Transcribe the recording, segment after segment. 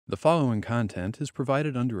The following content is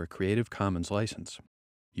provided under a Creative Commons license.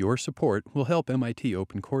 Your support will help MIT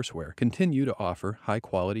OpenCourseware continue to offer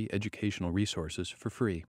high-quality educational resources for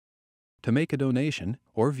free. To make a donation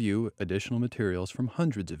or view additional materials from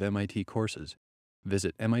hundreds of MIT courses,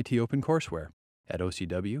 visit MIT OpenCourseware at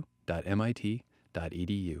ocw.mit.edu.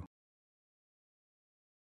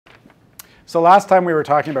 So last time we were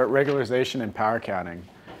talking about regularization and power counting,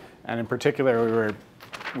 and in particular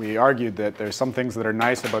we argued that there's some things that are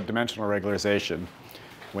nice about dimensional regularization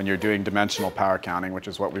when you're doing dimensional power counting, which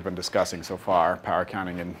is what we've been discussing so far, power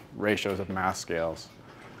counting in ratios of mass scales.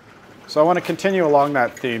 So I want to continue along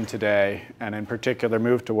that theme today, and in particular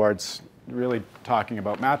move towards really talking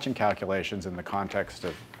about matching calculations in the context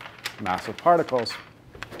of massive particles.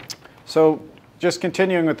 So just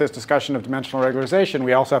continuing with this discussion of dimensional regularization,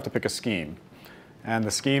 we also have to pick a scheme. And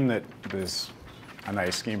the scheme that is a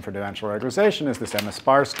nice scheme for dimensional regularization is this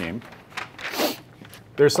MSbar scheme.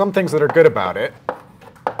 There's some things that are good about it.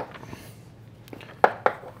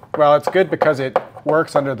 Well, it's good because it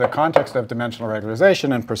works under the context of dimensional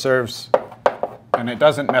regularization and preserves, and it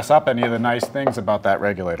doesn't mess up any of the nice things about that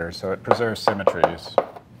regulator. So it preserves symmetries,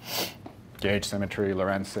 gauge symmetry,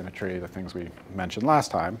 Lorentz symmetry, the things we mentioned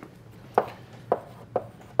last time.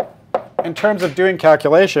 In terms of doing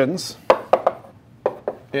calculations,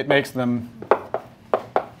 it makes them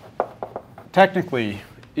technically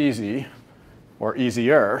easy or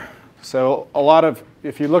easier. So a lot of,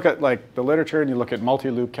 if you look at like the literature and you look at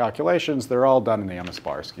multi-loop calculations, they're all done in the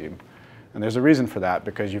MSbar scheme. And there's a reason for that,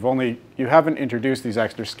 because you haven't introduced these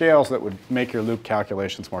extra scales that would make your loop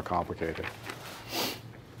calculations more complicated.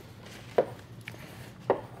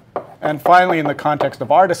 And finally, in the context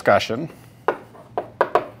of our discussion,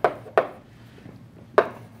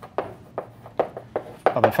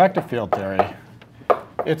 of effective field theory,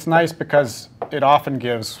 it's nice because it often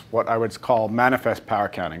gives what I would call manifest power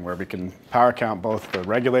counting, where we can power count both the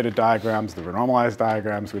regulated diagrams, the renormalized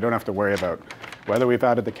diagrams. We don't have to worry about whether we've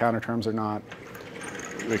added the counter terms or not.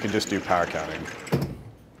 We can just do power counting.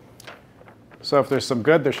 So if there's some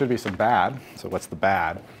good, there should be some bad. So what's the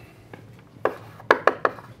bad?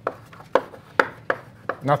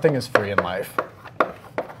 Nothing is free in life.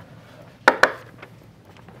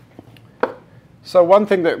 So one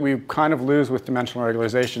thing that we kind of lose with dimensional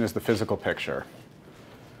regularization is the physical picture.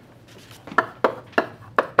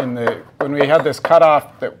 When we had this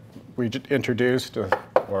cutoff that we introduced, or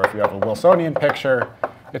if you have a Wilsonian picture,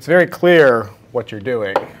 it's very clear what you're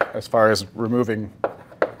doing as far as removing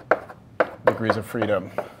degrees of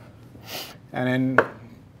freedom. And in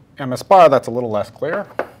MSbar, that's a little less clear.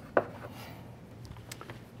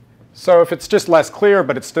 So if it's just less clear,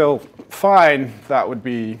 but it's still fine, that would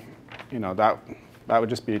be, that would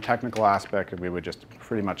just be a technical aspect, and we would just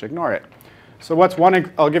pretty much ignore it. So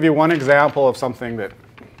I'll give you one example of something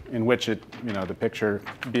in which the picture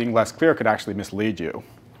being less clear could actually mislead you.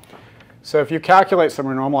 So if you calculate some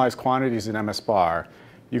renormalized quantities in MSbar,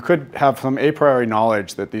 you could have some a priori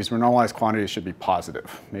knowledge that these renormalized quantities should be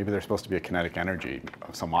positive. Maybe they're supposed to be a kinetic energy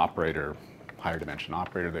of some operator, higher dimension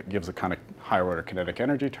operator, that gives a kind of higher order kinetic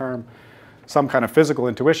energy term, some kind of physical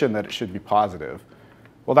intuition that it should be positive.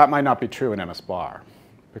 Well, that might not be true in MSbar,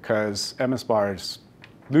 because MSbar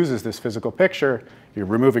loses this physical picture. You're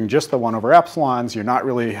removing just the 1 over epsilons. You're not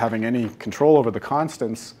really having any control over the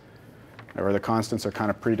constants, or the constants are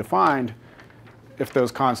kind of predefined. If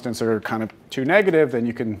those constants are kind of too negative, then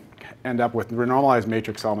you can end up with renormalized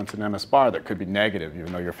matrix elements in MSbar that could be negative,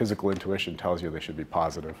 even though your physical intuition tells you they should be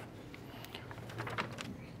positive.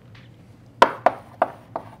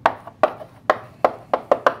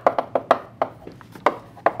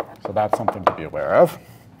 So that's something to be aware of.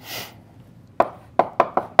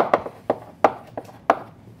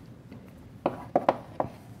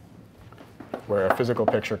 Where a physical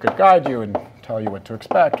picture could guide you and tell you what to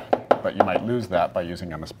expect, but you might lose that by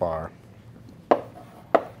using MSbar.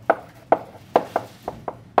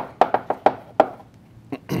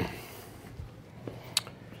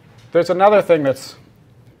 There's another thing that's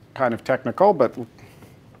kind of technical, but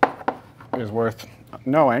is worth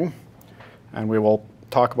knowing, and we will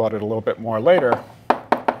talk about it a little bit more later.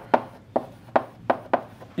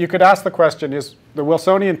 You could ask the question, is the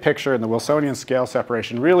Wilsonian picture and the Wilsonian scale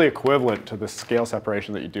separation really equivalent to the scale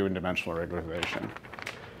separation that you do in dimensional regularization?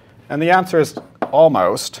 And the answer is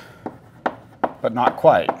almost, but not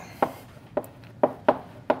quite.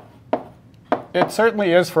 It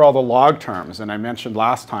certainly is for all the log terms, and I mentioned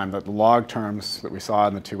last time that the log terms that we saw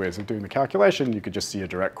in the two ways of doing the calculation, you could just see a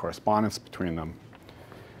direct correspondence between them.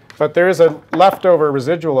 But there is a leftover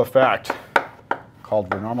residual effect called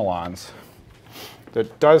renormalons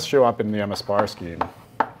that does show up in the MSbar scheme.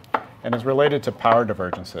 and is related to power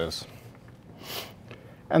divergences.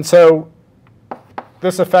 And so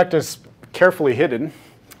this effect is carefully hidden.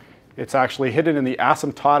 It's actually hidden in the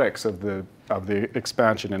asymptotics of the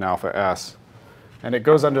expansion in alpha S. And it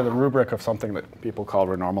goes under the rubric of something that people call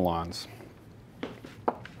renormalons.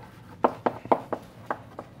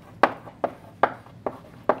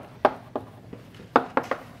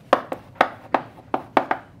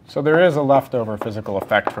 So there is a leftover physical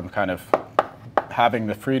effect from kind of having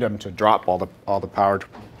the freedom to drop all the power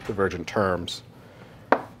divergent terms.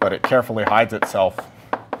 But it carefully hides itself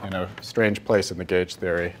in a strange place in the gauge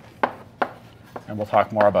theory. And we'll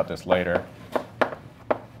talk more about this later.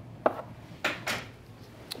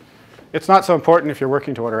 It's not so important if you're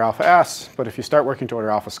working to order alpha S, but if you start working to order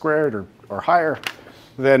alpha squared or higher,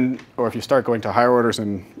 then, or if you start going to higher orders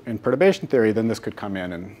in perturbation theory, then this could come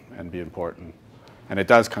in and be important. And it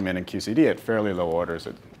does come in QCD at fairly low orders.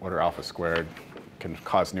 At order alpha squared can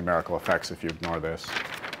cause numerical effects if you ignore this.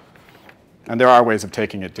 And there are ways of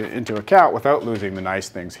taking it into account without losing the nice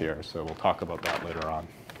things here. So we'll talk about that later on.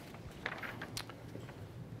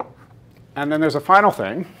 And then there's a final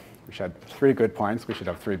thing. We should have 3 good points. We should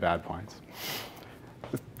have 3 bad points.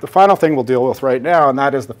 The final thing we'll deal with right now, and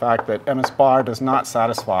that is the fact that MSbar does not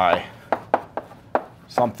satisfy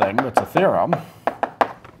something that's a theorem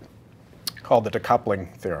called the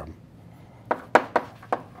decoupling theorem.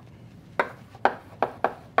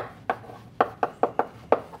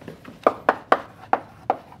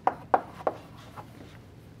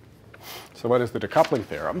 So what is the decoupling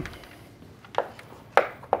theorem?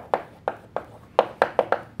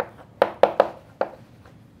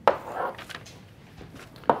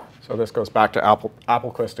 So this goes back to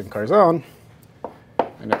Appelquist and Carzone,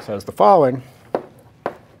 and it says the following.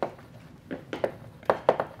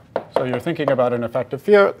 So you're thinking about an effective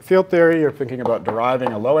field theory. You're thinking about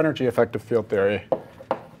deriving a low-energy effective field theory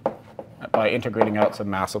by integrating out some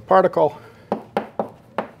massive particle.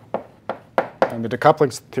 And the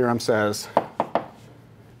decoupling theorem says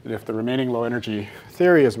that if the remaining low-energy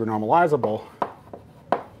theory is renormalizable,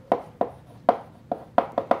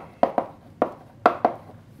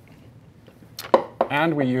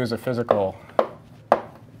 and we use a physical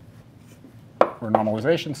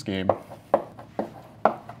renormalization scheme,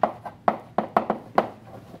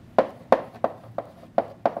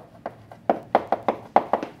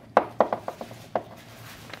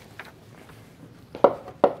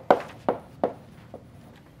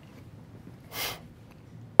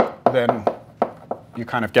 then you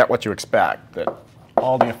kind of get what you expect, that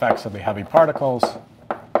all the effects of the heavy particles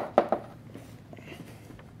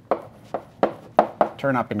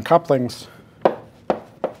turn up in couplings.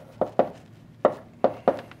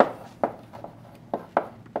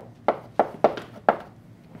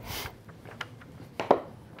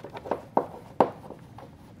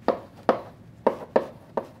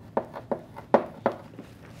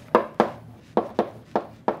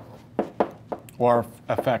 Or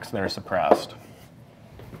effects that are suppressed.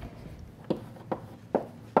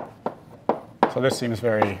 So this seems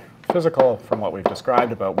very physical from what we've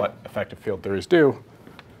described about what effective field theories do.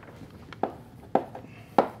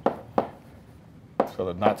 So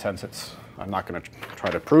in that sense, I'm not going to try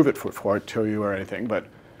to prove it to you or anything, but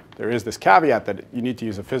there is this caveat that you need to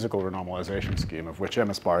use a physical renormalization scheme, of which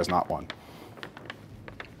MSbar is not one.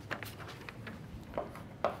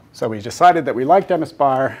 So we decided that we liked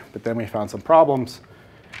MSbar, but then we found some problems.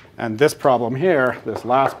 And this problem here, this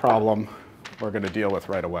last problem, we're going to deal with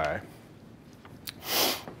right away.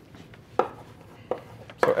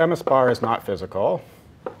 So MSbar is not physical.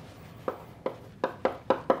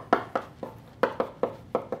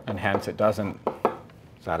 And hence, it doesn't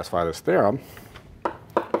satisfy this theorem.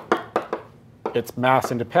 It's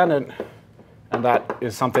mass independent, and that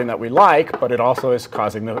is something that we like, but it also is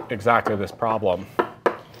causing exactly this problem.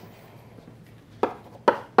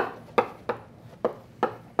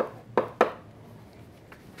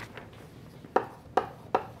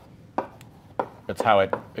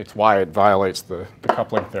 It's why it violates the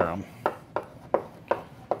decoupling theorem.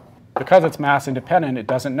 Because it's mass independent, it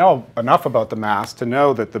doesn't know enough about the mass to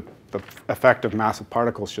know that the effect of massive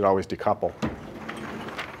particles should always decouple.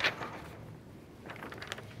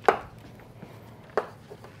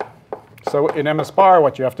 So in MSbar,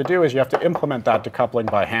 what you have to do is you have to implement that decoupling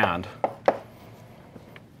by hand.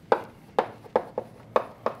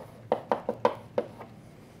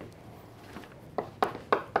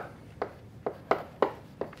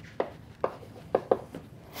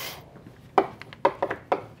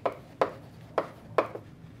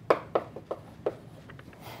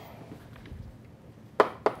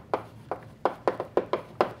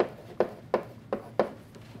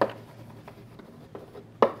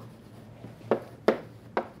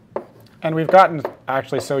 And we've gotten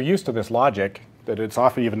actually so used to this logic that it's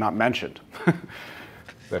often even not mentioned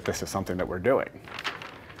that this is something that we're doing.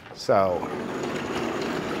 So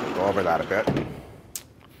go over that a bit.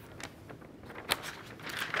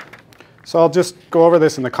 So I'll just go over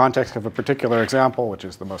this in the context of a particular example, which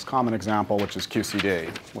is the most common example, which is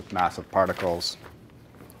QCD with massive particles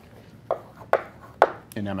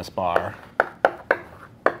in MSbar.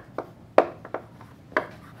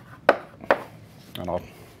 And I'll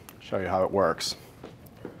show you how it works.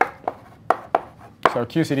 So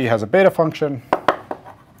QCD has a beta function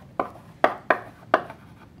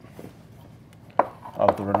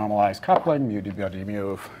of the renormalized coupling, mu d by d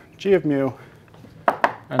mu of g of mu.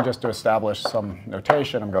 And just to establish some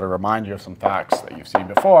notation, I'm going to remind you of some facts that you've seen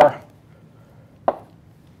before.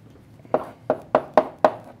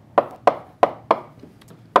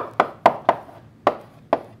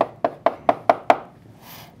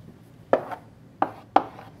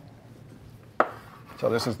 So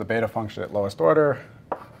this is the beta function at lowest order.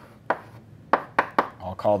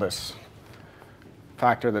 I'll call this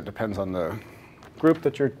factor that depends on the group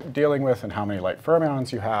that you're dealing with and how many light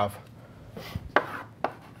fermions you have.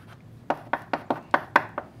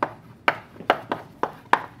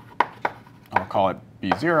 I'll call it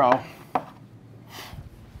B0.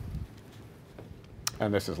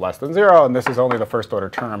 And this is less than 0, and this is only the first order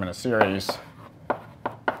term in a series,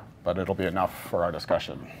 but it'll be enough for our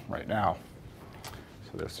discussion right now.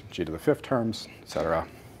 So there's g to the 5th terms, et cetera.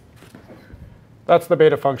 That's the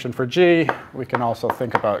beta function for g. We can also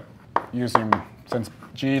think about using, since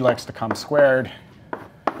g likes to come squared,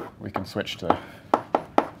 we can switch to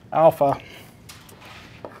alpha.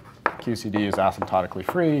 QCD is asymptotically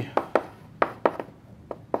free.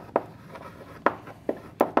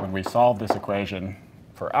 When we solve this equation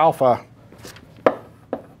for alpha,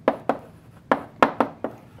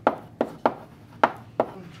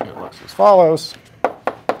 it looks as follows.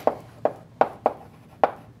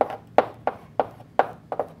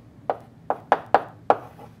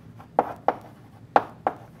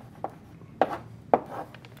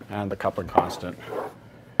 And the coupling constant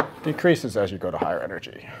decreases as you go to higher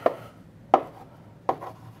energy.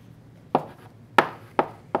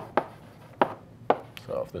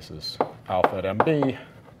 So if this is alpha at MB,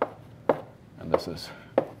 and this is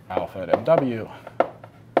alpha at MW,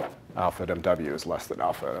 alpha at MW is less than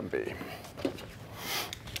alpha at MB.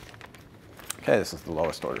 OK, this is the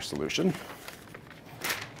lowest order solution.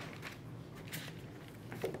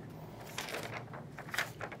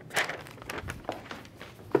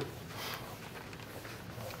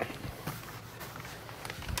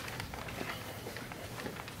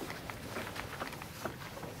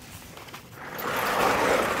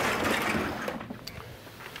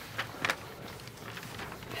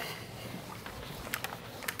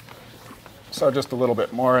 So just a little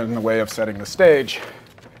bit more in the way of setting the stage.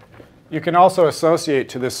 You can also associate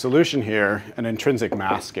to this solution here an intrinsic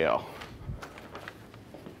mass scale,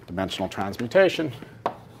 dimensional transmutation.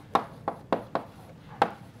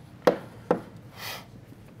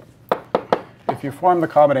 If you form the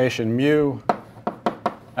combination mu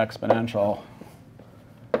exponential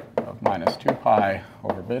of minus 2 pi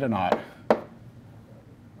over beta naught,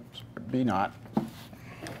 b naught,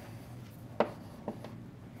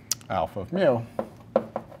 alpha of mu,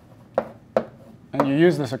 and you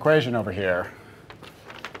use this equation over here,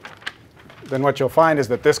 then what you'll find is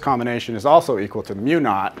that this combination is also equal to mu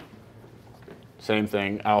naught, same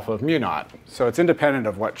thing, alpha of mu naught. So it's independent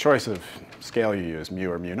of what choice of scale you use, mu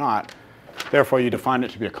or mu naught. Therefore, you define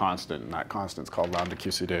it to be a constant, and that constant is called lambda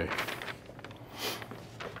QCD.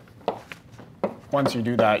 Once you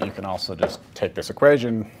do that, you can also just take this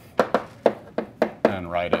equation and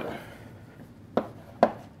write it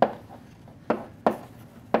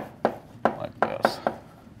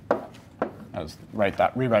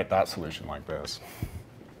rewrite that solution like this.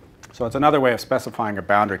 So it's another way of specifying a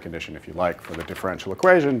boundary condition, if you like, for the differential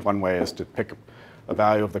equation. One way is to pick a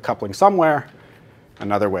value of the coupling somewhere.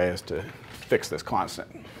 Another way is to fix this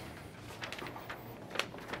constant.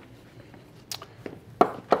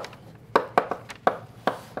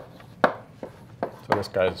 So this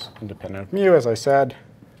guy's independent of mu, as I said,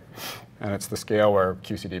 and it's the scale where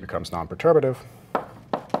QCD becomes non-perturbative.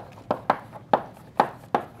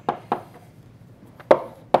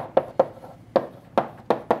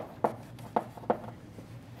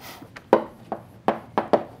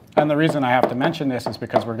 And the reason I have to mention this is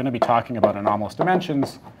because we're going to be talking about anomalous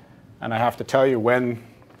dimensions, and I have to tell you when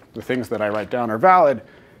the things that I write down are valid.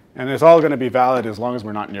 And it's all going to be valid as long as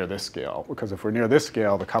we're not near this scale, because if we're near this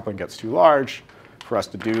scale, the coupling gets too large for us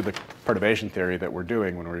to do the perturbation theory that we're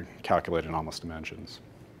doing when we calculate anomalous dimensions.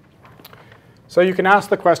 So you can ask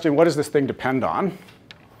the question, what does this thing depend on?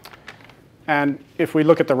 And if we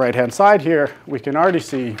look at the right-hand side here, we can already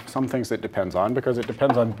see some things it depends on, because it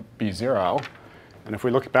depends on B0. And if we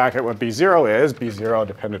look back at what B0 is, B0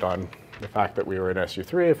 depended on the fact that we were in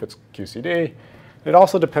SU3 if it's QCD. It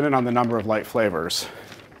also depended on the number of light flavors.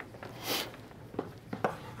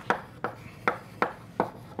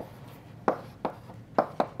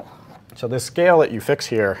 So this scale that you fix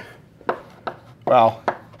here, well,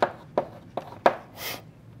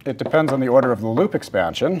 it depends on the order of the loop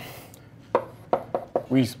expansion.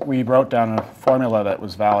 We wrote down a formula that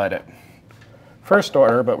was valid at first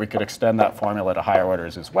order, but we could extend that formula to higher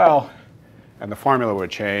orders as well. And the formula would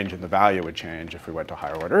change and the value would change if we went to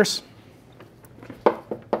higher orders.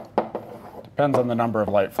 Depends on the number of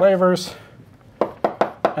light flavors.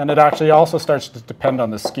 And it actually also starts to depend on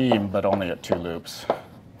the scheme, but only at 2 loops.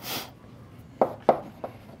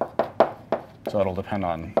 So it'll depend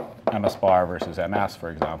on MSbar versus MS, for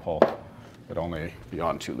example, but only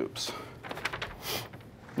beyond 2 loops.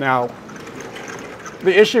 Now,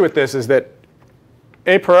 the issue with this is that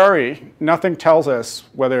a priori, nothing tells us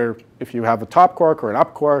whether if you have a top quark or an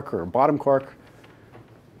up quark or a bottom quark.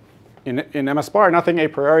 In MSbar, nothing a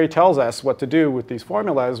priori tells us what to do with these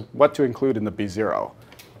formulas, what to include in the B0.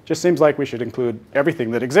 Just seems like we should include everything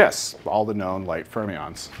that exists, all the known light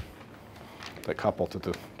fermions that couple to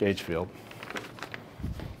the gauge field.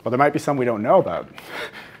 Well, there might be some we don't know about.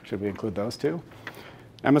 Should we include those too?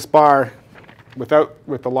 MSbar, with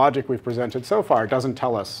the logic we've presented so far, doesn't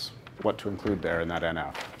tell us what to include there in that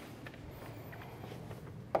NF.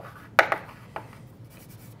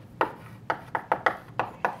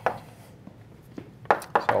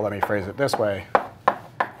 So let me phrase it this way.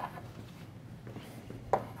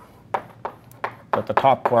 That the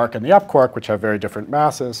top quark and the up quark, which have very different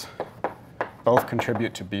masses, both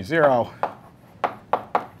contribute to B0.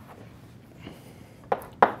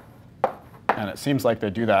 And it seems like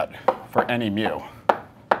they do that for any mu.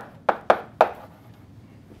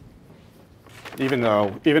 Even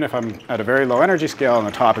if I'm at a very low energy scale and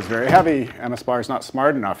the top is very heavy, MSbar is not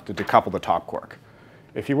smart enough to decouple the top quark.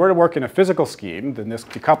 If you were to work in a physical scheme, then this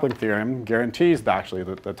decoupling theorem guarantees that actually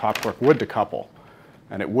that the top quark would decouple,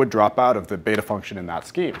 and it would drop out of the beta function in that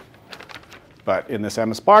scheme. But in this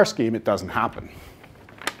MSbar scheme, it doesn't happen.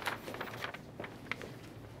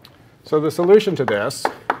 So the solution to this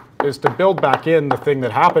is to build back in the thing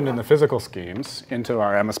that happened in the physical schemes into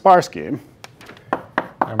our MSbar scheme.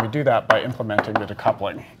 And we do that by implementing the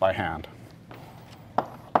decoupling by hand.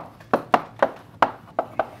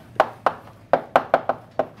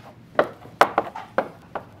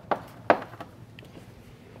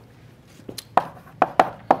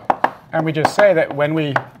 And we just say that when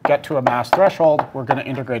we get to a mass threshold, we're going to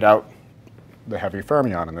integrate out the heavy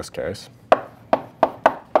fermion in this case.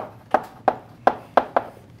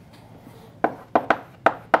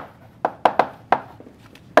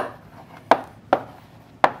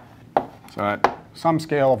 So at some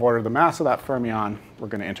scale of order the mass of that fermion, we're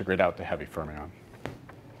going to integrate out the heavy fermion.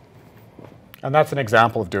 And that's an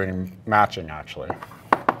example of doing matching, actually.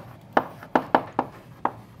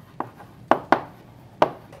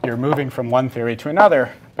 You're moving from one theory to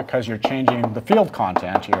another because you're changing the field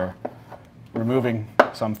content. You're removing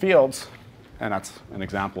some fields, and that's an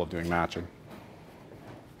example of doing matching.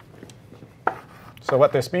 So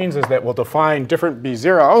what this means is that we'll define different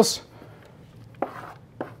B0s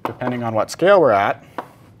depending on what scale we're at.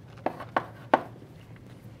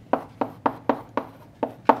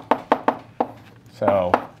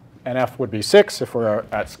 So NF would be 6 if we're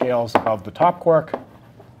at scales above the top quark.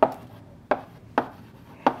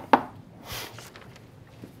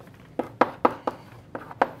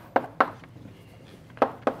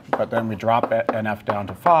 But then we drop NF down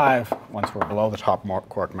to 5 once we're below the top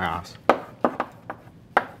quark mass,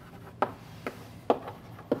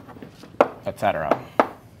 etc.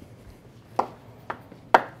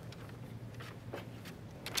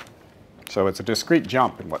 So it's a discrete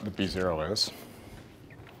jump in what the B0 is.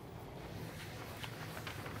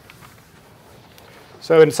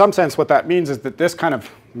 So in some sense, what that means is that this kind of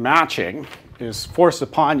matching is forced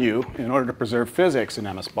upon you in order to preserve physics in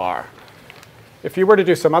MSbar. If you were to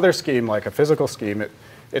do some other scheme, like a physical scheme,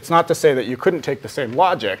 it's not to say that you couldn't take the same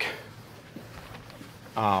logic.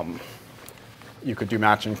 You could do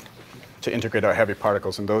matching to integrate out heavy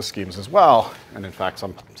particles in those schemes as well. And in fact,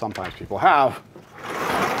 sometimes people have.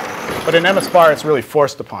 But in MSbar, it's really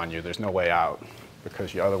forced upon you. There's no way out,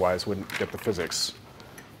 because you otherwise wouldn't get the physics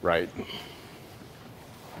right.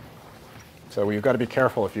 So you've got to be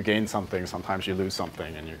careful. If you gain something, sometimes you lose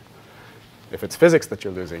something. And if it's physics that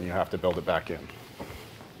you're losing, you have to build it back in.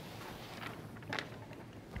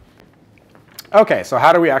 OK, so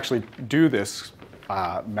how do we actually do this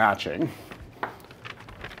matching?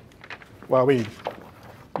 Well, we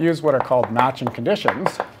use what are called matching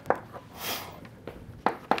conditions.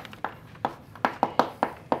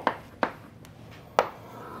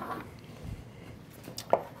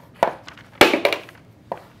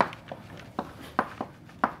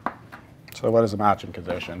 So what is a matching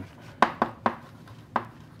condition?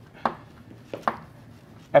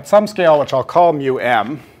 At some scale, which I'll call mu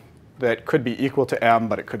m, that could be equal to m,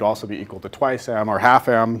 but it could also be equal to twice m or half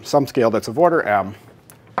m, some scale that's of order m,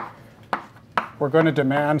 we're going to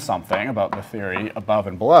demand something about the theory above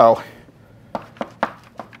and below.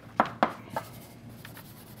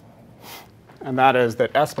 And that is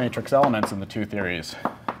that S matrix elements in the two theories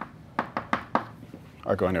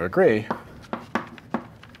are going to agree.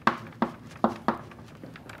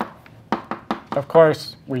 Of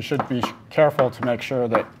course, we should be careful to make sure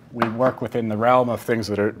that we work within the realm of things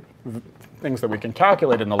that we can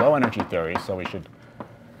calculate in the low energy theory. So we should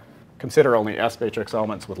consider only S matrix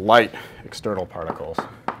elements with light external particles.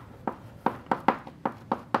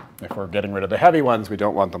 If we're getting rid of the heavy ones, we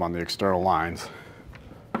don't want them on the external lines.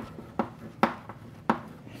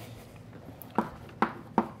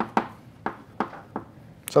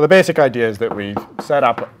 So the basic idea is that we set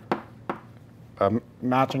up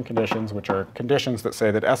matching conditions, which are conditions that say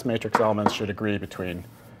that S matrix elements should agree between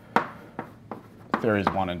theories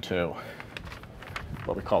 1 and 2,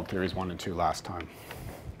 what we called theories 1 and 2 last time.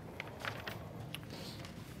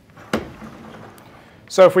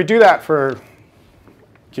 So if we do that for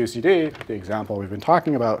QCD, the example we've been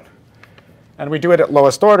talking about, and we do it at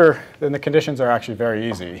lowest order, then the conditions are actually very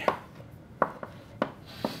easy.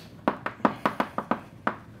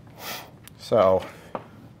 So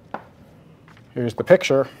here's the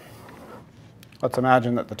picture. Let's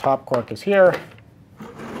imagine that the top quark is here.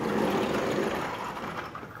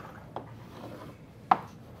 The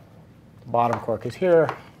bottom quark is here.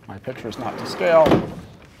 My picture is not to scale.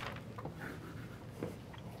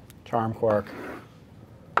 Charm quark,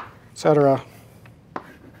 etc.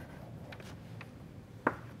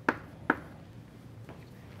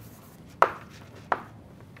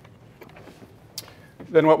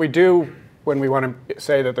 Then what we do when we want to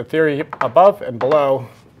say that the theory above and below,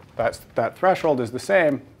 that threshold is the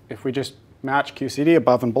same, if we just match QCD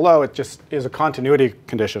above and below, it just is a continuity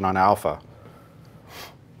condition on alpha.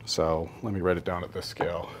 So let me write it down at this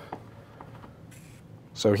scale.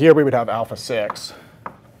 So here we would have alpha 6.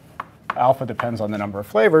 Alpha depends on the number of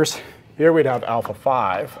flavors. Here we'd have alpha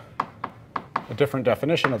 5, a different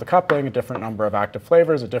definition of the coupling, a different number of active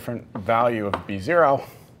flavors, a different value of B0.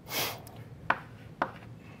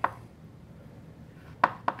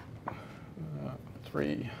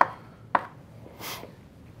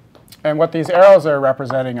 And what these arrows are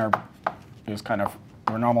representing is kind of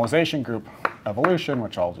renormalization group evolution,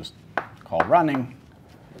 which I'll just call running.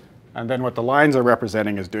 And then what the lines are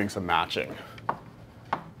representing is doing some matching.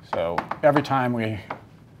 So every time we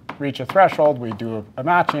reach a threshold, we do a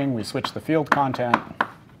matching, we switch the field content,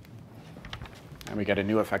 and we get a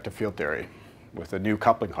new effective field theory with a new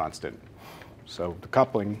coupling constant. So the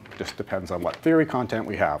coupling just depends on what theory content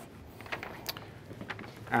we have.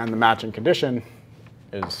 And the matching condition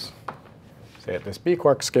is, say at this B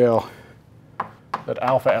quark scale, that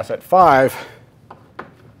alpha S at 5,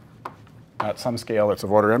 at some scale that's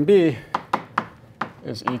of order MB,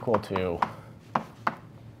 is equal to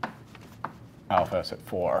alpha S at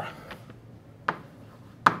 4.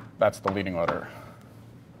 That's the leading order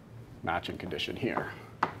matching condition here.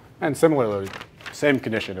 And similarly, same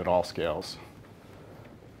condition at all scales.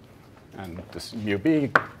 And this mu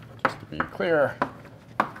B, just to be clear,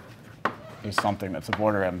 is something that's of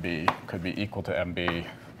order MB, could be equal to MB,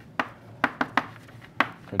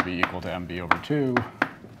 could be equal to MB over 2,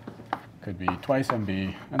 could be twice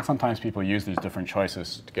MB, and sometimes people use these different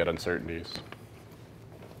choices to get uncertainties.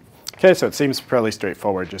 OK, so it seems fairly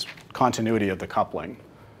straightforward, just continuity of the coupling.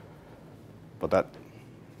 But that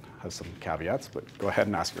has some caveats, but go ahead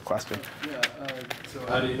and ask your question. Yeah, so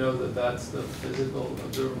how do you know that that's the physical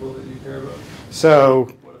observable that you care about? So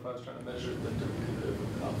what if I was trying to measure the derivative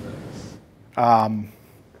of confidence?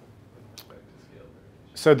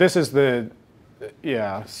 So this is the,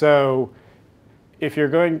 yeah, so if you're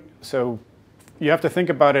going, so you have to think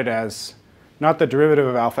about it as not the derivative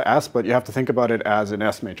of alpha S, but you have to think about it as an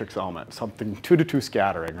S matrix element, something 2 to 2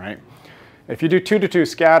 scattering, right? If you do 2 to 2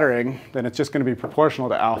 scattering, then it's just going to be proportional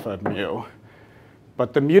to alpha and mu.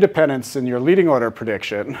 But the mu dependence in your leading order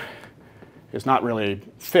prediction is not really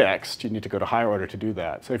fixed. You need to go to higher order to do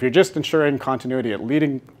that. So if you're just ensuring continuity at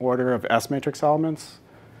leading order of S matrix elements,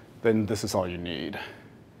 then this is all you need.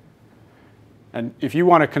 And if you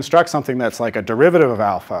want to construct something that's like a derivative of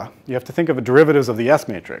alpha, you have to think of the derivatives of the S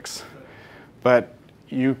matrix. But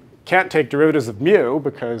you can't take derivatives of mu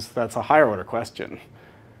because that's a higher order question.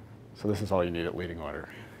 So this is all you need at leading order.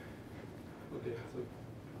 Okay, so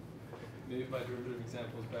maybe my derivative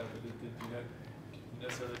example is bad, but did you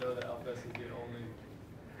necessarily know that alpha S is the only?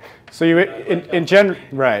 So you, in general,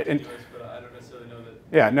 right. But I don't necessarily know that.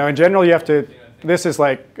 Yeah, no, in general you have to, this is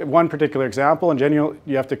like one particular example. In general,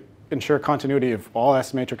 you have to ensure continuity of all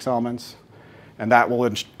S matrix elements. And that will,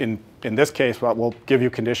 in this case, will give you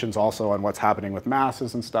conditions also on what's happening with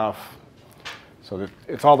masses and stuff. So that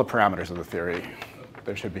it's all the parameters of the theory.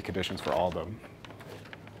 There should be conditions for all of them.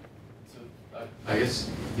 So I guess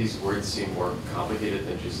these words seem more complicated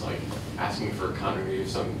than just like asking for continuity of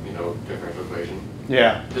some, differential equation.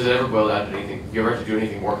 Yeah. Does it ever boil down to anything? Do you ever have to do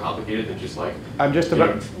anything more complicated than just like? I'm just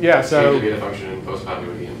about, yeah. So change the beta function and post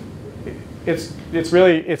continuity and. It's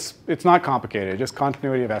really not complicated. Just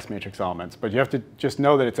continuity of S matrix elements, but you have to just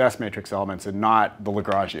know that it's S matrix elements and not the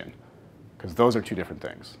Lagrangian, because those are two different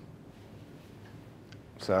things.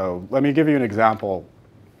 So let me give you an example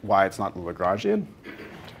why it's not the Lagrangian.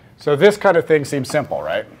 So this kind of thing seems simple,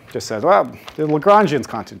 right? Just says, well, the Lagrangian's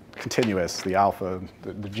continuous, the alpha,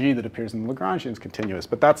 the G that appears in the Lagrangian is continuous,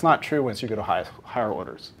 but that's not true once you go to higher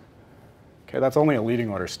orders. Okay, that's only a leading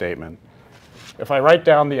order statement. If I write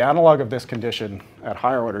down the analog of this condition at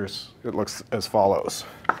higher orders, it looks as follows.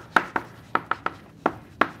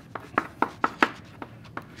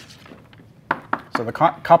 So the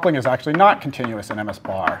coupling is actually not continuous in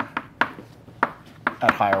MSbar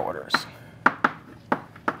at higher orders.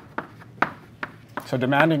 So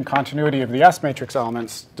demanding continuity of the S matrix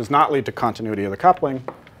elements does not lead to continuity of the coupling,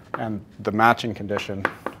 and the matching condition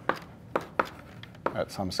at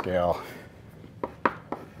some scale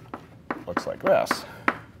looks like this.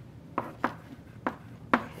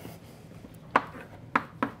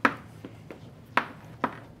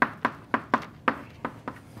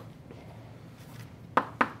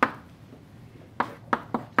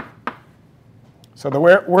 So the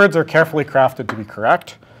words are carefully crafted to be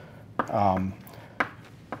correct.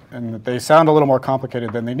 And they sound a little more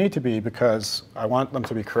complicated than they need to be because I want them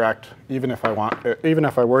to be correct even if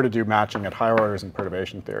I were to do matching at higher orders in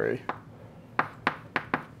perturbation theory.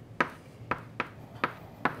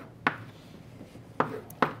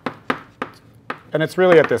 And it's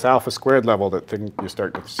really at this alpha squared level that you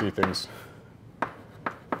start to see things that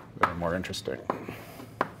are more interesting.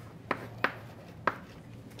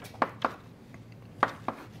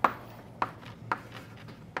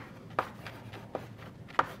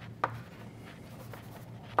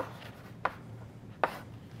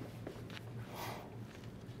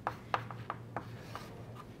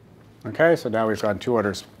 Okay, so now we've gone 2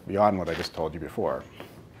 orders beyond what I just told you before.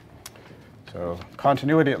 So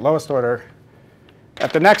continuity at lowest order.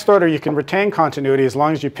 At the next order, you can retain continuity as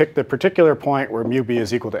long as you pick the particular point where mu b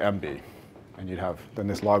is equal to mb. And then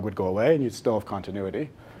this log would go away, and you'd still have continuity.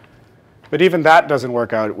 But even that doesn't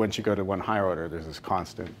work out once you go to one higher order. There's this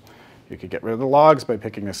constant. You could get rid of the logs by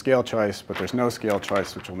picking a scale choice, but there's no scale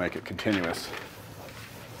choice, which will make it continuous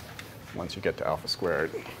once you get to alpha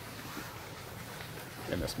squared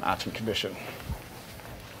in this matching condition.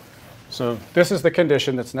 So this is the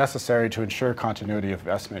condition that's necessary to ensure continuity of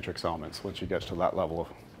S matrix elements once you get to that level of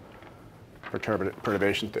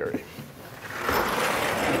perturbation theory.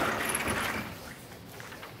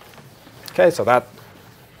 Okay, so that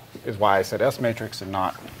is why I said S matrix and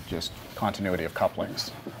not just continuity of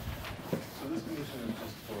couplings. So this condition is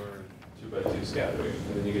just for 2x2 scattering,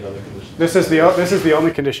 and then you get other conditions. This is the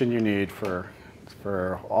only condition you need for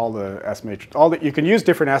all the S matrix. You can use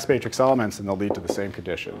different S matrix elements, and they'll lead to the same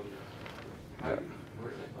condition.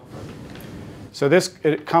 So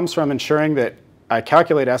it comes from ensuring that I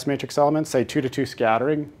calculate S matrix elements, say 2-to-2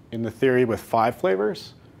 scattering, in the theory with 5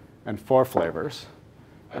 flavors and 4 flavors.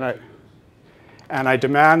 And I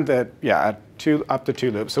demand that, yeah, up to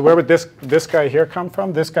 2 loops. So where would this guy here come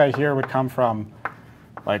from? This guy here would come from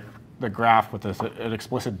like the graph with an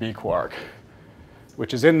explicit B quark,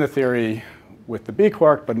 which is in the theory with the B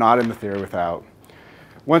quark, but not in the theory without.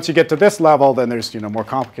 Once you get to this level, then there's more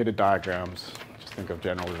complicated diagrams. Just think of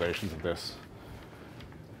generalizations of this.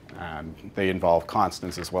 And they involve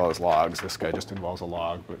constants as well as logs. This guy just involves a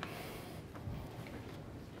log.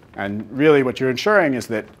 And really what you're ensuring is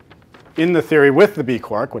that in the theory with the B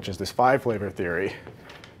quark, which is this 5-flavor theory,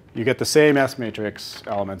 you get the same S matrix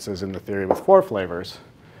elements as in the theory with 4 flavors.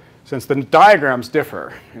 Since the diagrams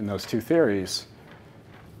differ in those 2 theories,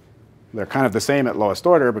 they're kind of the same at lowest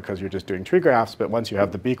order because you're just doing tree graphs, but once you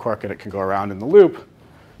have the B quark and it can go around in the loop,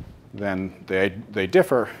 then they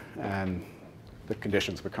differ and the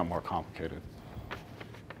conditions become more complicated.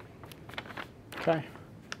 Okay.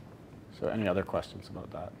 So any other questions about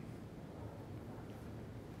that?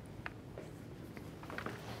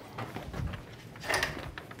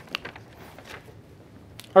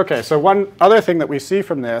 Okay, so one other thing that we see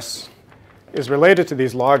from this is related to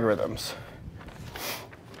these logarithms.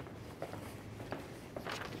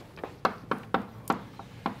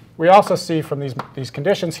 We also see from these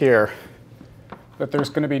conditions here that there's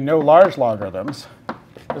going to be no large logarithms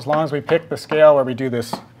as long as we pick the scale where we do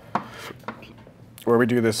this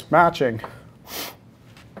matching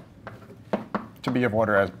to be of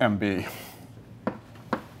order as MB.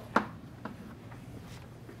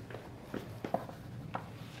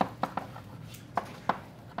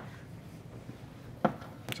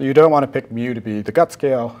 So you don't want to pick mu to be the gut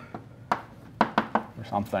scale or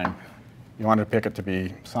something. You want to pick it to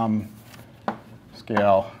be some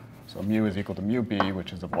scale. So mu is equal to mu b,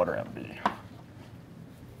 which is of order MB.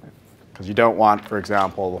 Because you don't want, for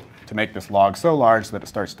example, to make this log so large that it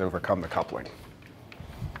starts to overcome the coupling.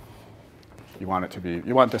 You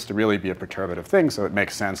want this to really be a perturbative thing, so it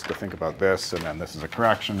makes sense to think about this, and then this is a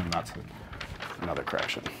correction, and that's another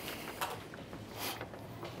correction.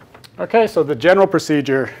 Okay, so the general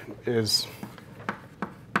procedure is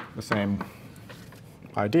the same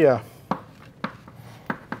idea.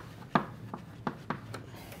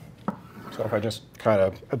 So if I just kind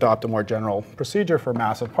of adopt a more general procedure for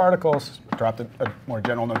massive particles, adopt a more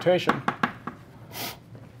general notation.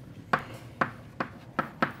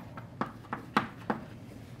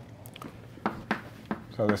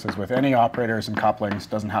 So this is with any operators and couplings,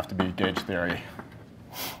 doesn't have to be gauge theory.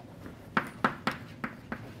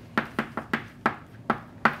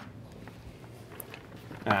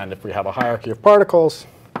 And if we have a hierarchy of particles,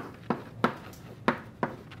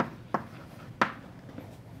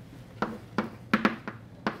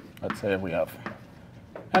 let's say we have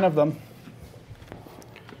n of them,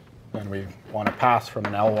 then we want to pass from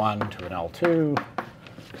an L1 to an L2,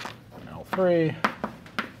 an L3,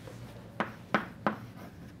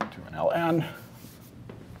 to an Ln.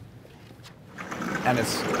 And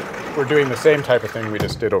we're doing the same type of thing we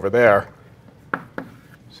just did over there.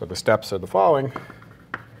 So the steps are the following.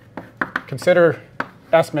 Consider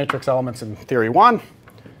S matrix elements in theory 1.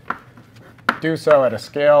 Do so at a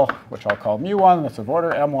scale, which I'll call mu1, that's of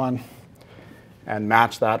order m1, and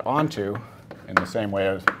match that onto, in the same way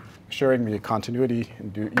as assuring the continuity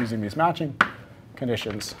and using these matching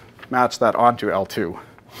conditions, match that onto L2.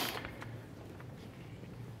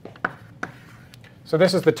 So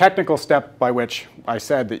this is the technical step by which I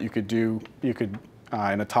said that you could, in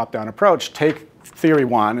a top-down approach, take theory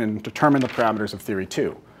 1 and determine the parameters of theory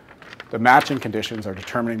 2. The matching conditions are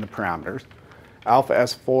determining the parameters. Alpha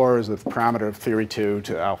S4 is the parameter of theory 2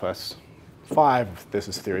 to alpha S5. This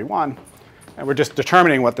is theory 1. And we're just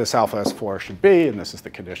determining what this alpha S4 should be, and this is the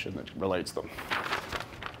condition that relates them.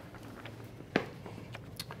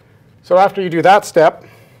 So after you do that step,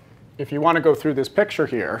 if you want to go through this picture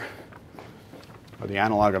here, or the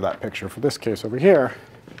analog of that picture for this case over here,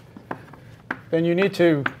 then you need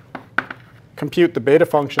to compute the beta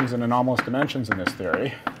functions in anomalous dimensions in this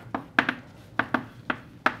theory.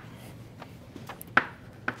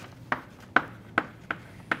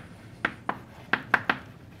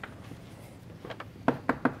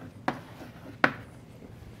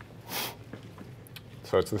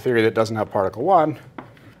 So it's the theory that doesn't have particle 1.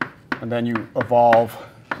 And then you evolve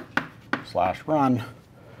 / run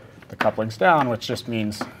the couplings down, which just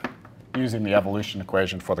means using the evolution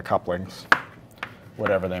equation for the couplings,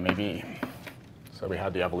 whatever they may be. So we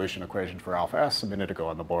had the evolution equation for alpha S a minute ago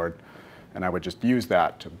on the board. And I would just use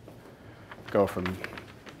that to go from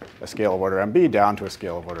a scale of order MB down to a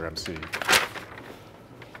scale of order MC.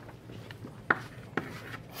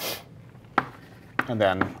 And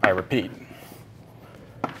then I repeat.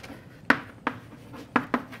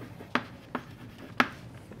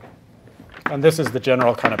 And this is the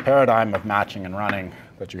general kind of paradigm of matching and running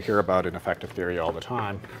that you hear about in effective theory all the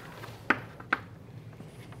time.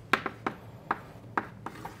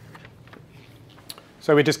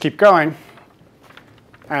 So we just keep going.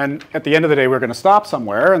 And at the end of the day, we're going to stop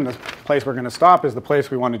somewhere. And the place we're going to stop is the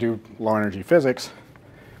place we want to do low energy physics.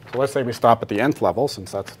 So let's say we stop at the nth level,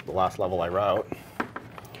 since that's the last level I wrote.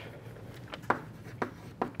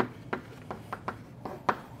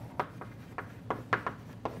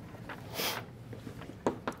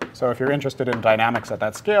 So if you're interested in dynamics at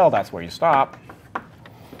that scale, that's where you stop.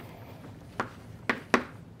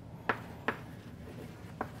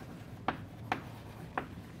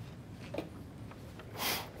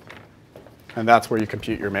 And that's where you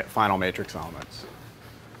compute your final matrix elements.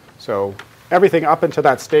 So everything up until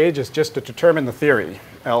that stage is just to determine the theory,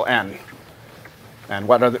 Ln. And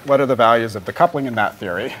what are the values of decoupling in that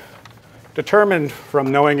theory? Determined from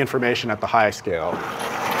knowing information at the high scale.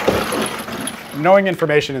 Knowing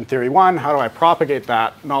information in theory 1, how do I propagate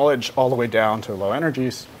that knowledge all the way down to low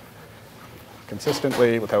energies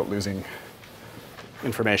consistently without losing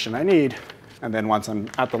information I need? And then once I'm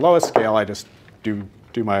at the lowest scale, I just do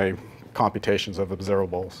my computations of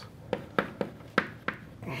observables.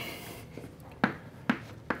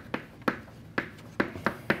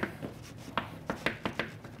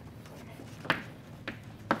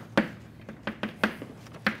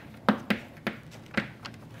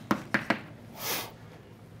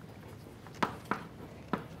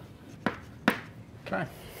 Okay.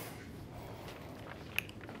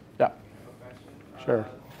 Yeah. Sure.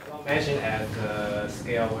 You mentioned at the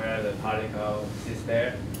scale where the particle sits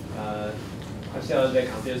there. I'm still a bit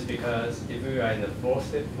confused because if we are in the full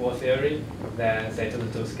theory, then say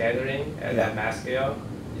to scattering at that mass scale,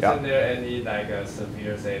 isn't there any like a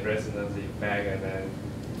severe say resonance effect, and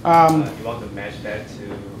then you want to match that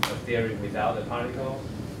to a theory without the particle?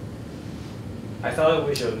 I thought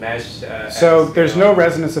we should match. So there's no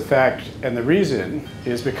resonance effect, and the reason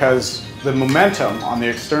is because the momentum on the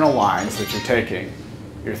external lines that you're taking,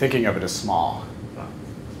 you're thinking of it as small,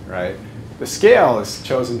 right? The scale is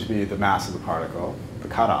chosen to be the mass of the particle, the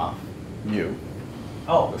cutoff, mu,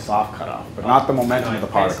 the soft cutoff, but not the momentum of the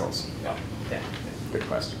particles. Yeah. Good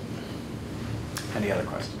question. Any other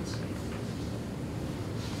questions?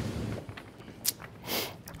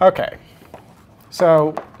 OK.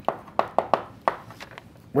 So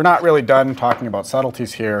we're not really done talking about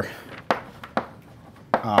subtleties here.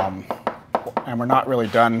 And we're not really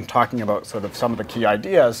done talking about sort of some of the key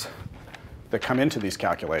ideas that come into these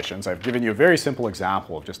calculations. I've given you a very simple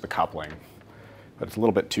example of just the coupling, but it's a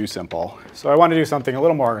little bit too simple. So I want to do something a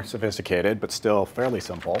little more sophisticated, but still fairly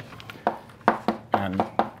simple and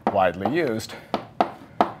widely used.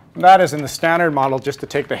 And that is in the standard model just to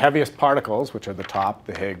take the heaviest particles, which are the top,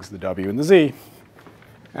 the Higgs, the W, and the Z,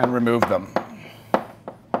 and remove them.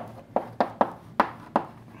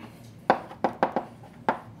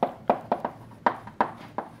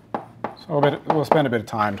 So we'll spend a bit of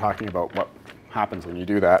time talking about what happens when you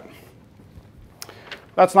do that.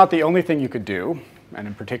 That's not the only thing you could do. And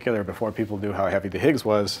in particular, before people knew how heavy the Higgs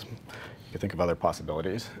was, you could think of other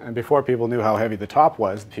possibilities. And before people knew how heavy the top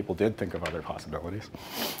was, people did think of other possibilities.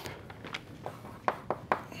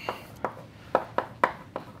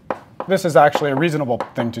 This is actually a reasonable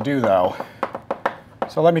thing to do, though.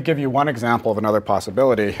 So let me give you one example of another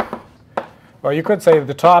possibility. Well, you could say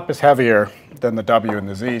the top is heavier than the W and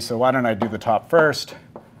the Z, so why don't I do the top first?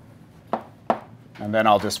 And then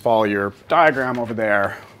I'll just follow your diagram over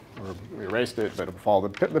there, or we erased it, but it'll follow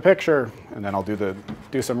the picture, and then I'll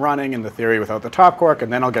do some running in the theory without the top quark,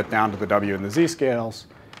 and then I'll get down to the W and the Z scales.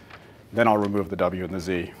 Then I'll remove the W and the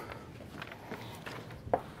Z.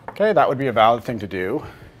 OK, that would be a valid thing to do.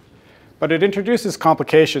 But it introduces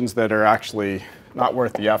complications that are actually not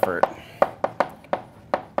worth the effort.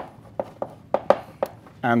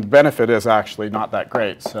 And the benefit is actually not that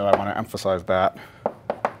great, so I want to emphasize that.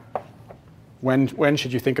 When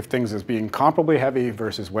should you think of things as being comparably heavy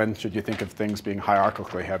versus when should you think of things being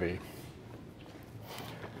hierarchically heavy?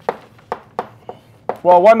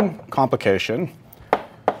 Well, one complication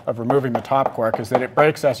of removing the top quark is that it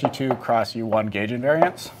breaks SU2 cross U1 gauge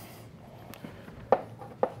invariance,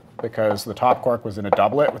 because the top quark was in a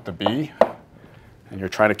doublet with the B, and you're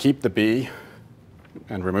trying to keep the B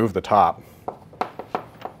and remove the top,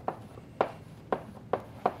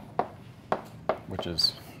 which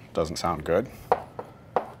doesn't sound good.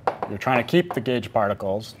 You're trying to keep the gauge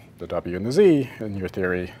particles, the W and the Z, in your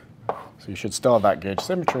theory, so you should still have that gauge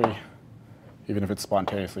symmetry, even if it's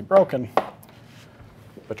spontaneously broken.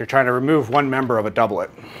 But you're trying to remove one member of a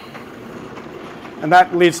doublet. And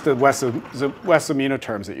that leads to Wess-Zumino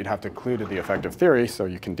terms that you'd have to include in the effective theory, so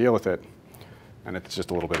you can deal with it. And it's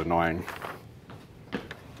just a little bit annoying.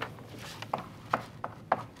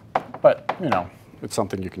 But, it's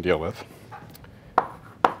something you can deal with.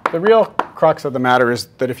 The real crux of the matter is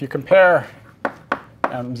that if you compare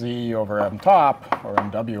mz over m top, or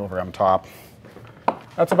mw over m top,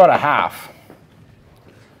 that's about a half.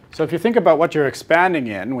 So if you think about what you're expanding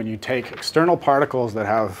in when you take external particles that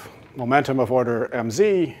have momentum of order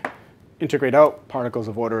mz, integrate out particles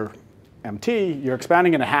of order mt, you're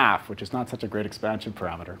expanding in a half, which is not such a great expansion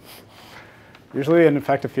parameter. Usually in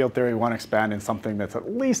effective field theory, we want to expand in something that's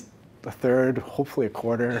at least a third, hopefully a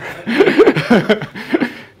quarter.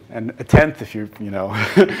 And a tenth if you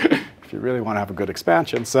really want to have a good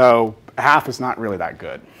expansion. So half is not really that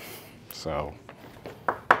good. So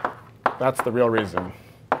that's the real reason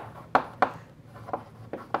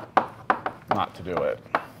not to do it.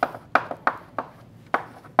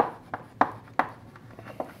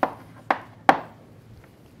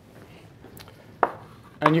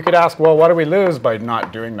 And you could ask, well, what do we lose by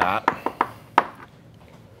not doing that?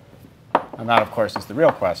 And that, of course, is the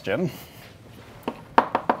real question.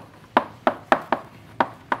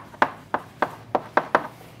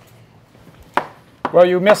 Well,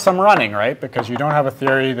 you miss some running, right? Because you don't have a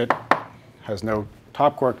theory that has no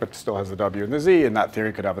top quark but still has the W and the Z, and that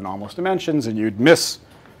theory could have anomalous dimensions, and you'd miss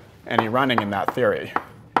any running in that theory.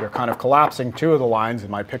 You're kind of collapsing two of the lines in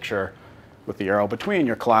my picture with the arrow between.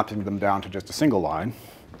 You're collapsing them down to just a single line.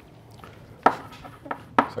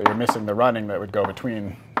 So you're missing the running that would go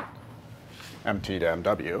between MT to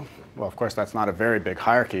MW. Well, of course, that's not a very big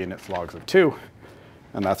hierarchy, and it's logs of 2,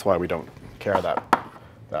 and that's why we don't care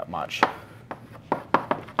that much.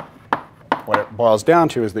 What it boils down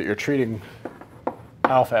to is that you're treating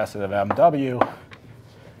alpha S of MW,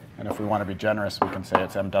 and if we want to be generous, we can say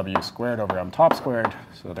it's MW squared over M top squared,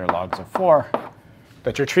 so they're logs of 4,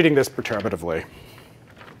 that you're treating this perturbatively.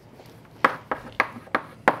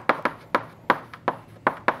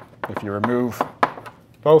 If you remove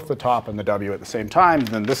both the top and the W at the same time,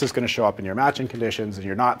 then this is going to show up in your matching conditions, and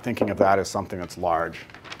you're not thinking of that as something that's large.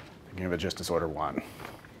 Thinking of it just as order 1.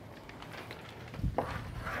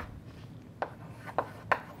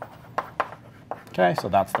 Okay, so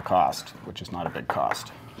that's the cost, which is not a big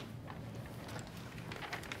cost.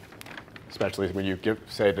 Especially when you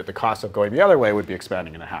say that the cost of going the other way would be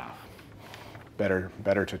expanding in a half. Better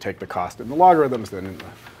to take the cost in the logarithms than in the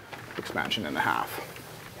expansion in the half.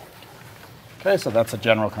 Okay, so that's a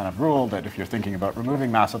general kind of rule that if you're thinking about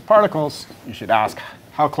removing massive particles, you should ask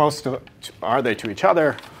how close are they to each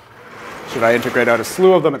other? Should I integrate out a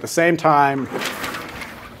slew of them at the same time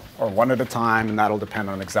or one at a time? And that'll depend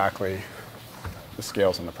on exactly the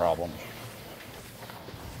scales in the problem.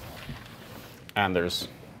 And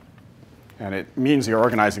it means you're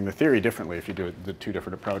organizing the theory differently if you do the two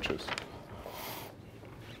different approaches.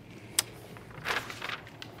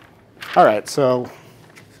 All right, so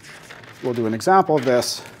we'll do an example of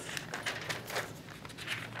this.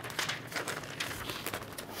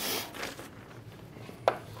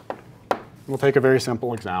 We'll take a very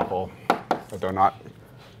simple example, although not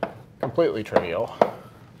completely trivial.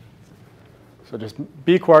 So just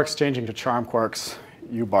B quarks changing to charm quarks,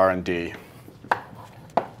 U bar and D.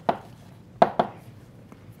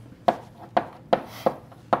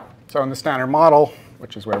 So in the standard model,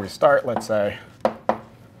 which is where we start, let's say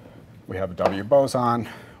we have a W boson.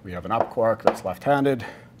 We have an up quark that's left-handed.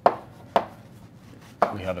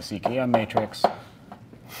 We have a CKM matrix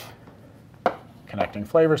connecting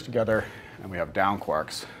flavors together, and we have down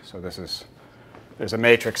quarks. So there's a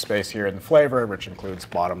matrix space here in the flavor, which includes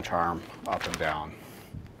bottom charm, up and down.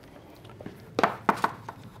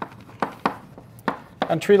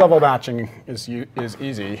 And tree-level matching is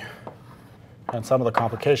easy, and some of the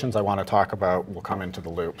complications I want to talk about will come into the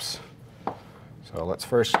loops. So let's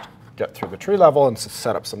first get through the tree level and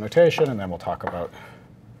set up some notation, and then we'll talk about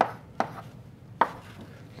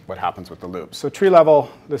what happens with the loops. So tree level,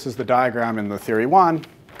 this is the diagram in the theory 1.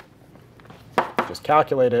 Just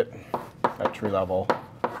calculate it at tree level.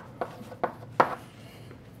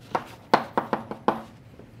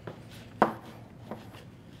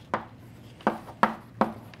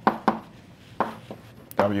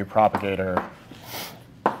 W propagator,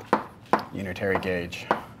 unitary gauge.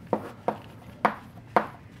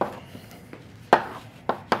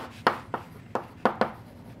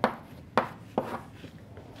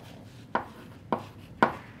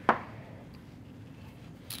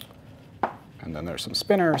 And then there's some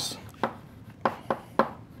spinners.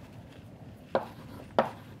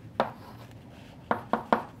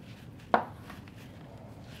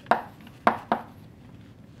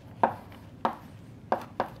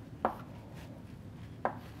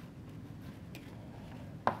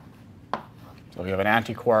 So we have an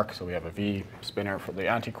anti-quark, so we have a V spinner for the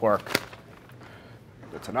anti-quark.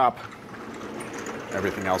 It's an up.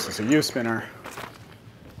 Everything else is a U spinner.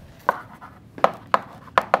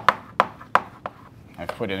 I've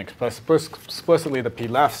put in explicitly the P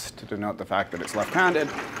lefts to denote the fact that it's left-handed.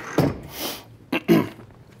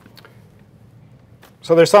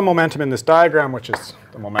 So there's some momentum in this diagram, which is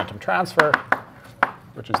the momentum transfer,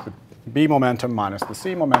 which is the B momentum minus the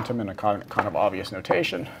C momentum in a kind of obvious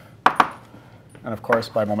notation. And of course,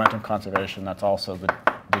 by momentum conservation, that's also the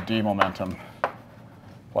D momentum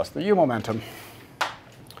plus the U momentum.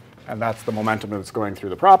 And that's the momentum that's going through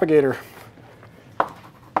the propagator.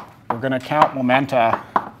 We're going to count momenta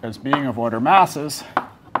as being of order masses.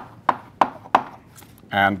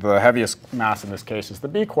 And the heaviest mass in this case is the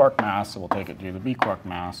B quark mass, so we'll take it to the B quark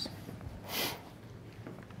mass.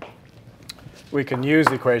 we can use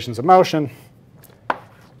the equations of motion.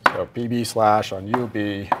 So PB slash on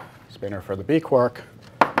UB, spinner for the B quark,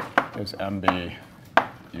 is MB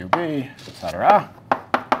UB, etc.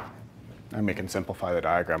 And we can simplify the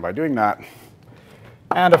diagram by doing that.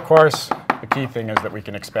 And of course, the key thing is that we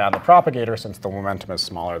can expand the propagator since the momentum is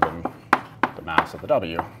smaller than the mass of the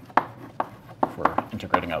W if we're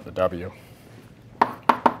integrating out the W.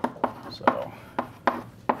 So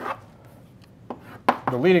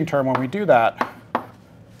the leading term when we do that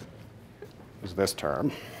is this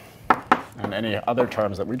term. And any other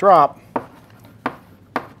terms that we drop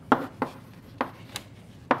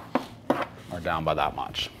are down by that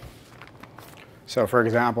much. So for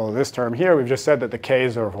example, this term here, we've just said that the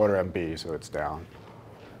k's are of order mb, so it's down.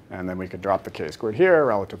 And then we could drop the k squared here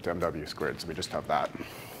relative to mw squared, so we just have that.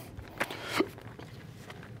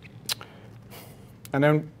 And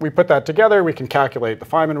then we put that together, we can calculate the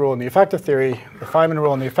Feynman rule and the effective theory. The Feynman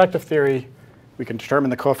rule and the effective theory, we can determine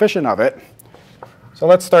the coefficient of it. So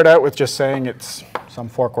let's start out with just saying it's some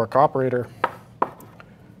four-quark operator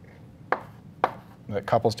that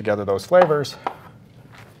couples together those flavors,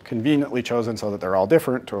 conveniently chosen so that they're all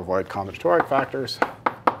different to avoid combinatoric factors.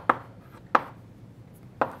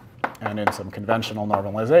 And in some conventional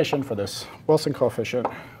normalization for this Wilson coefficient,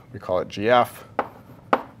 we call it GF,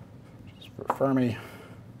 which is for Fermi.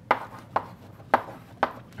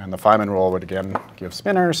 And the Feynman rule would again give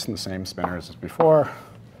spinners, and the same spinners as before.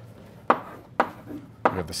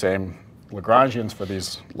 We have the same Lagrangians for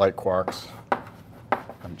these light quarks.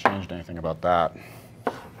 Haven't changed anything about that.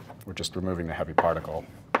 We're just removing the heavy particle.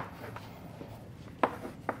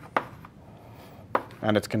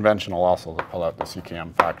 And it's conventional also to pull out the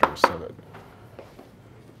CKM factors so that.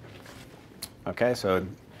 OK, so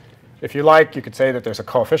if you like, you could say that there's a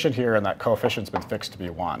coefficient here, and that coefficient's been fixed to be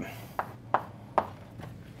 1.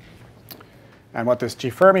 And what this G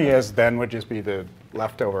Fermi is then would just be the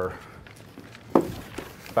leftover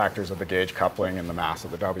factors of the gauge coupling and the mass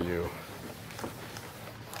of the W.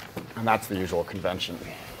 And that's the usual convention.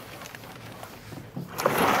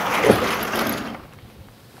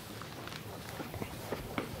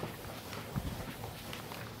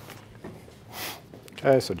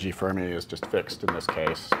 OK, so G Fermi is just fixed in this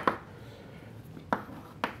case.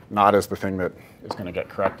 Not as the thing that is going to get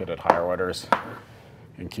corrected at higher orders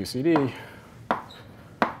in QCD,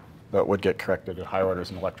 but would get corrected at higher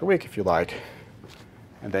orders in Electroweak if you like.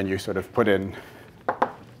 And then you sort of put in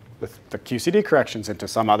the QCD corrections into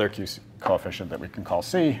some other coefficient that we can call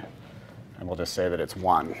C, and we'll just say that it's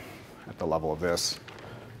 1 at the level of this.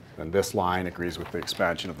 Then this line agrees with the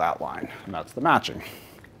expansion of that line, and that's the matching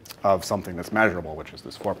of something that's measurable, which is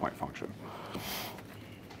this 4-point function.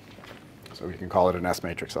 So we can call it an S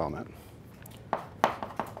matrix element.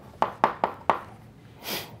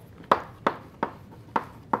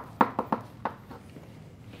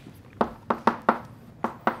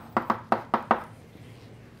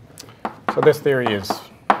 So this theory is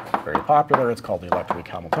very popular. It's called the Electroweak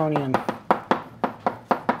Hamiltonian.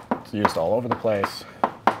 It's used all over the place.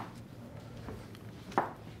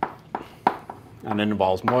 And it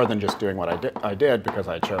involves more than just doing what I did because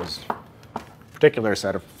I chose a particular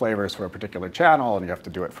set of flavors for a particular channel, and you have to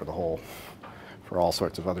do it for the whole, for all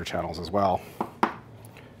sorts of other channels as well.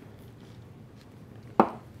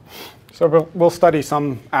 So we'll study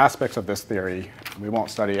some aspects of this theory. We won't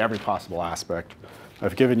study every possible aspect.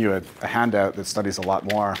 I've given you a handout that studies a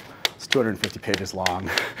lot more. It's 250 pages long.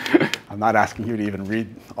 I'm not asking you to even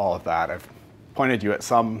read all of that. I've pointed you at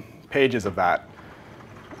some pages of that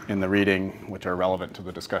in the reading which are relevant to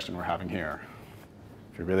the discussion we're having here.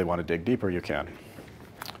 If you really want to dig deeper, you can.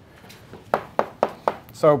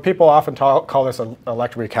 So people often call this an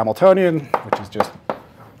Electroweak Hamiltonian, which is just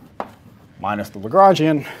minus the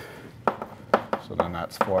Lagrangian. So then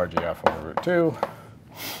that's 4GF over root 2.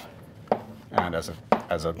 And as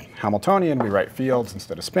a Hamiltonian, we write fields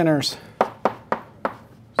instead of spinners.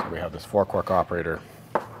 So we have this 4-quark operator.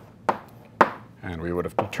 And we would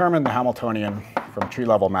have determined the Hamiltonian from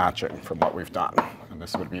tree-level matching from what we've done. And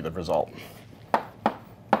this would be the result.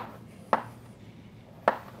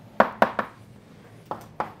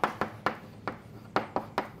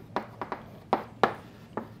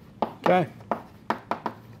 OK.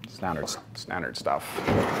 Standard stuff.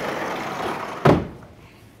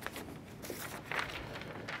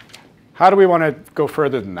 How do we want to go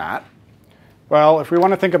further than that? Well, if we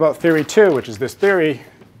want to think about theory 2, which is this theory,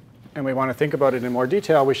 and we want to think about it in more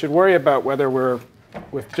detail, we should worry about whether we're,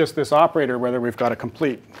 with just this operator, whether we've got a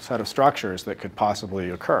complete set of structures that could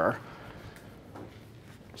possibly occur.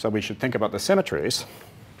 So we should think about the symmetries.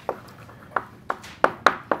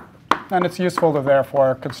 And it's useful to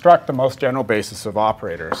therefore construct the most general basis of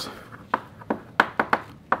operators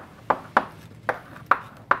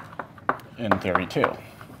in theory 2.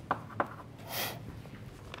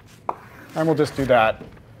 And we'll just do that.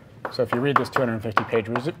 So if you read this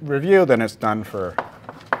 250-page review, then it's done for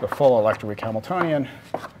the full Electroweak Hamiltonian.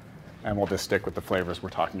 And we'll just stick with the flavors we're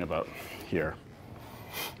talking about here.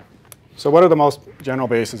 So what are the most general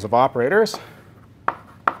bases of operators?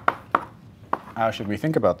 How should we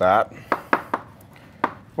think about that?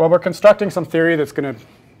 Well, we're constructing some theory that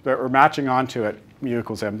we're matching onto at mu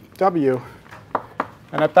equals mw.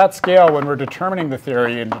 And at that scale, when we're determining the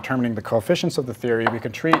theory and determining the coefficients of the theory, we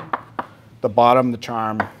can treat the bottom, the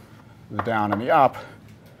charm, the down, and the up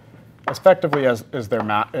effectively as if they're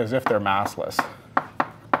massless.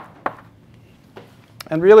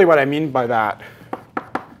 And really what I mean by that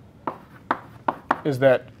is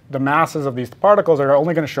that the masses of these particles are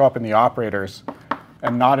only going to show up in the operators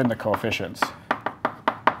and not in the coefficients,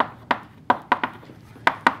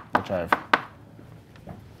 which I've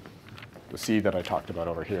the C that I talked about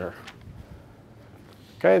over here.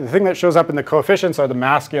 Okay, the thing that shows up in the coefficients are the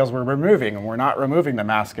mass scales we're removing, and we're not removing the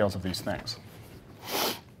mass scales of these things.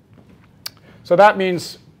 So that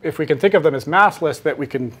means if we can think of them as massless, that we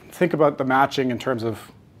can think about the matching in terms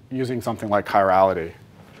of using something like chirality.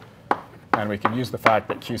 And we can use the fact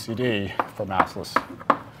that QCD for massless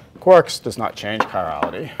quarks does not change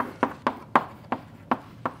chirality.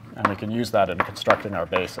 And we can use that in constructing our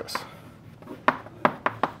basis.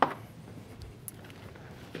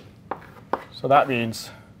 So that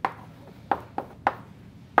means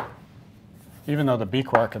even though the B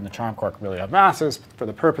quark and the charm quark really have masses, for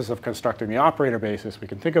the purpose of constructing the operator basis, we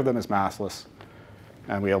can think of them as massless.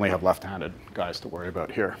 And we only have left-handed guys to worry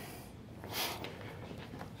about here.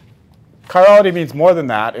 Chirality means more than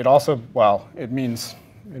that. It also, well, it means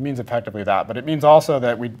effectively that. But it means also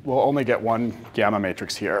that we will only get one gamma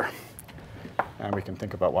matrix here. And we can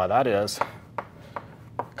think about why that is.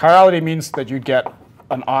 Chirality means that you get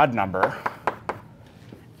an odd number.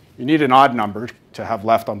 You need an odd number to have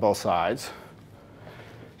left on both sides.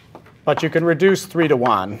 But you can reduce 3 to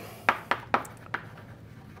 1.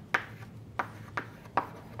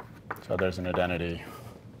 So there's an identity,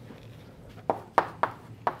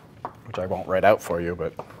 which I won't write out for you,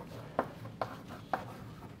 but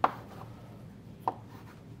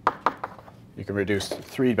you can reduce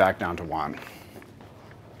 3 back down to 1.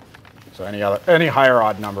 So any higher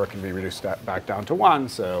odd number can be reduced back down to 1.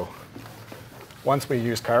 So once we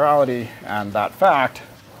use chirality and that fact,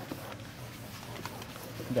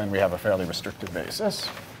 then we have a fairly restricted basis.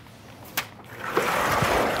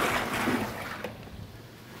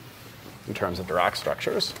 In terms of Dirac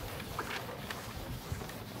structures.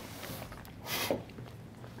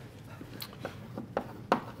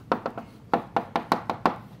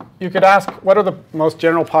 You could ask, what are the most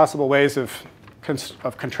general possible ways of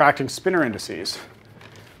contracting spinor indices?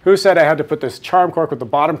 Who said I had to put this charm quark with the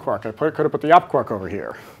bottom quark? I could have put the up quark over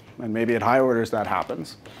here. And maybe at high orders that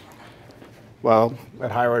happens. Well,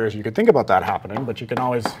 at high orders you could think about that happening, but you can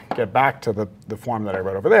always get back to the form that I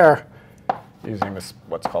wrote over there using this,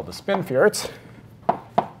 what's called the spin fiords.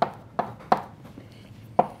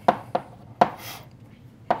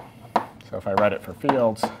 So if I write it for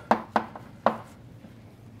fields,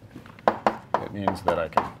 it means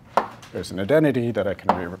that there's an identity that I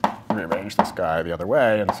can rearrange this guy the other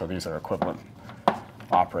way, and so these are equivalent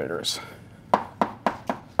operators.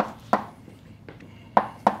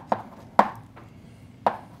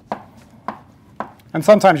 And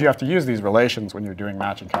sometimes you have to use these relations when you're doing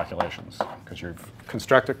matching calculations, because you've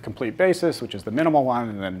constructed a complete basis, which is the minimal one,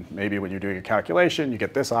 and then maybe when you're doing a calculation, you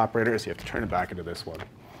get this operator, so you have to turn it back into this one.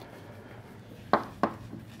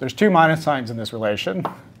 There's 2 minus signs in this relation.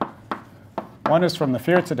 One is from the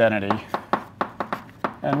Fiords identity,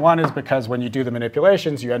 and one is because when you do the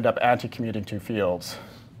manipulations, you end up anti-commuting 2 fields.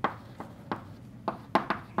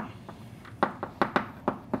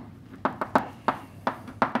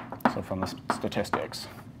 So from the statistics.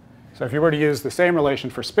 So if you were to use the same relation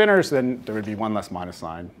for spinors, then there would be 1 less minus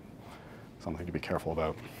sign, something to be careful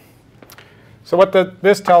about. So what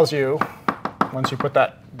this tells you, once you put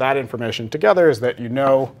that information together, is that you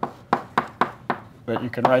know that you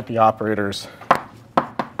can write the operators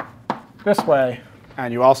this way,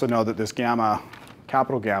 and you also know that this gamma,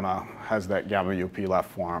 capital gamma, has that gamma UP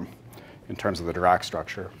left form in terms of the Dirac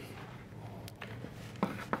structure.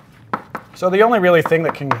 So the only really thing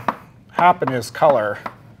that can happen is color.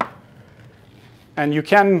 And you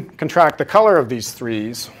can contract the color of these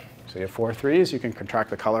 3s. So you have 4 3s. You can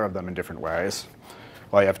contract the color of them in different ways.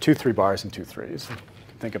 Well, you have 2 3 bars and 2 3s. You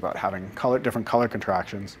can think about having different color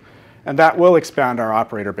contractions. And that will expand our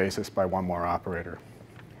operator basis by 1 more operator.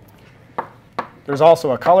 There's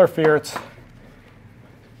also a color fiords.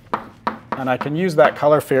 And I can use that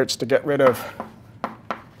color filter to get rid of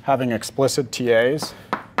having explicit TAs.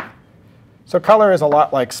 So color is a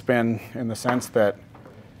lot like spin in the sense that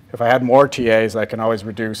if I had more TAs, I can always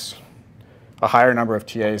reduce a higher number of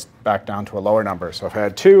TAs back down to a lower number. So if I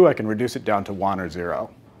had 2, I can reduce it down to 1 or 0.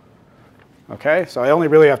 OK, so I only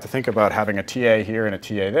really have to think about having a TA here and a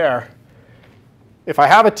TA there. If I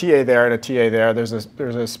have a TA there and a TA there, there's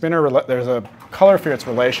a color fields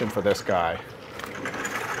relation for this guy,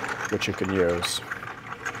 which you can use.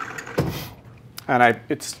 And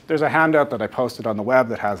there's a handout that I posted on the web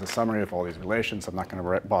that has a summary of all these relations. I'm not going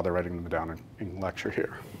to bother writing them down in lecture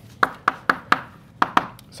here.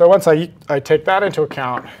 So once I take that into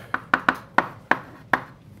account,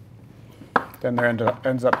 then there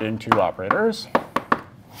ends up being 2 operators.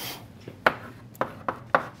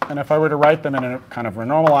 And if I were to write them in a kind of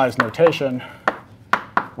renormalized notation,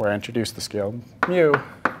 where I introduce the scale mu,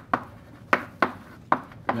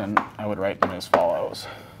 then I would write them as follows.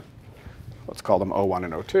 Let's call them O1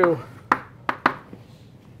 and O2.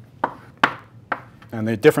 And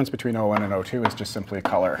the difference between O1 and O2 is just simply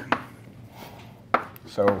color.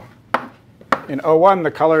 So in O1,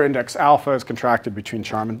 the color index alpha is contracted between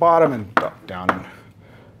charm and bottom and down and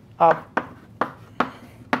up.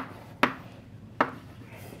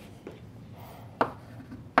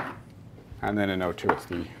 And then in O2, it's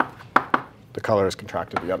the color is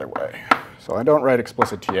contracted the other way. So I don't write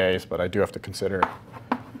explicit TAs, but I do have to consider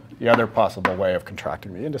the other possible way of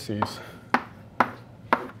contracting the indices.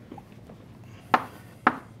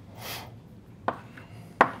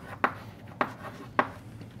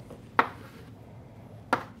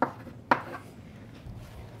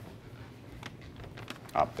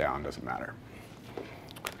 Up, down, doesn't matter.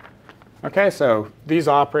 OK, so these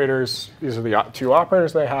operators, these are the 2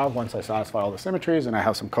 operators they have once I satisfy all the symmetries, and I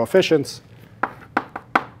have some coefficients.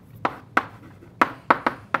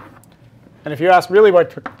 And if you ask really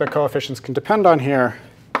what the coefficients can depend on here,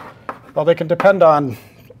 well, they can depend on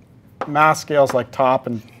mass scales like top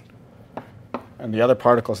and the other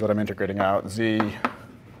particles that I'm integrating out, z.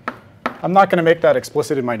 I'm not going to make that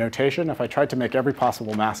explicit in my notation. If I tried to make every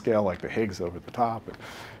possible mass scale like the Higgs over the top, it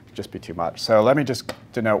would just be too much. So let me just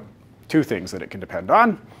denote 2 things that it can depend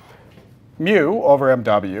on. Mu over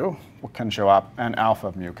MW can show up, and alpha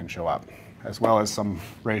of mu can show up, as well as some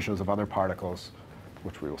ratios of other particles,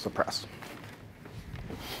 which we will suppress.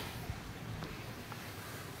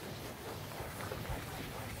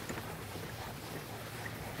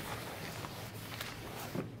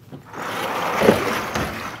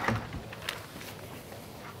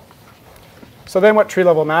 So then what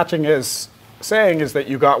tree-level matching is saying is that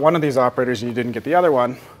you got one of these operators and you didn't get the other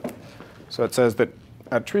one. So it says that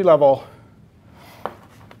at tree level,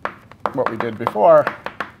 what we did before,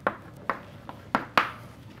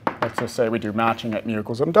 let's just say we do matching at mu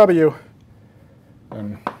equals MW,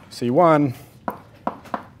 and C1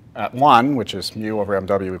 at 1, which is mu over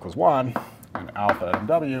MW equals 1, and alpha at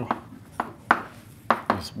MW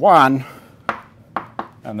is 1.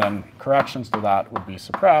 And then corrections to that would be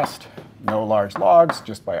suppressed, no large logs,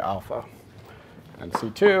 just by alpha. And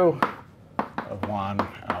C2 of 1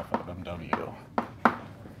 alpha of MW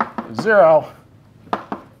is 0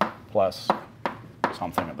 plus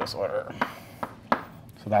something of this order.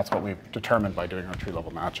 So that's what we've determined by doing our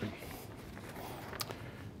tree-level matching.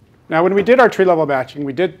 Now, when we did our tree-level matching,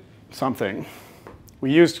 we did something.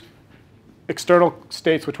 We used external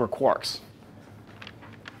states which were quarks.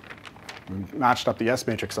 We matched up the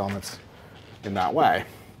S-matrix elements in that way.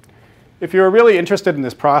 If you were really interested in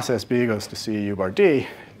this process, B goes to C, U bar D,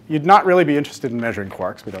 you'd not really be interested in measuring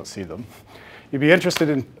quarks. We don't see them. You'd be interested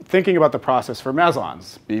in thinking about the process for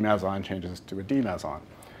mesons. B meson changes to a D meson,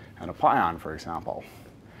 and a pion, for example.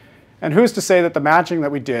 And who's to say that the matching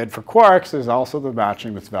that we did for quarks is also the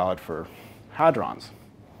matching that's valid for hadrons?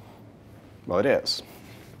 Well, it is.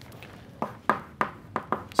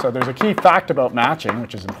 So there's a key fact about matching,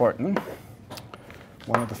 which is important.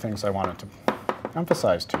 One of the things I wanted to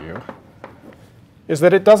emphasize to you is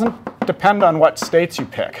that it doesn't depend on what states you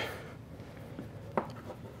pick.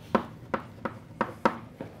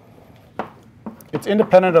 It's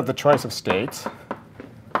independent of the choice of states,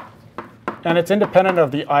 and it's independent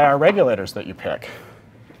of the IR regulators that you pick.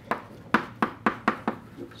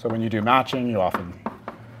 So when you do matching, you often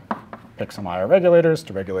pick some IR regulators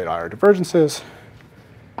to regulate IR divergences.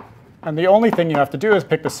 And the only thing you have to do is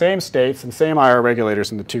pick the same states and same IR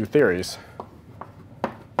regulators in the 2 theories.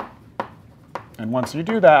 And once you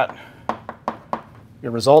do that,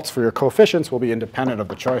 your results for your coefficients will be independent of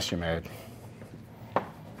the choice you made.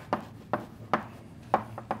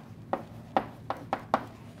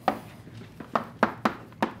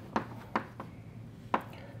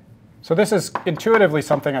 So this is intuitively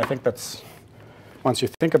something I think that's, once you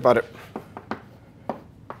think about it,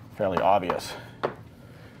 fairly obvious.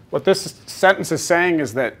 What this sentence is saying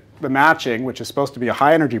is that the matching, which is supposed to be a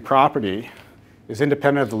high energy property, is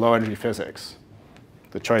independent of the low energy physics.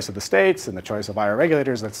 The choice of the states and the choice of IR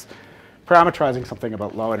regulators, that's parameterizing something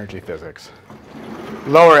about low energy physics.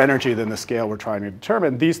 Lower energy than the scale we're trying to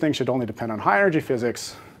determine. These things should only depend on high energy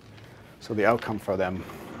physics, so the outcome for them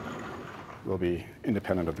will be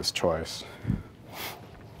independent of this choice.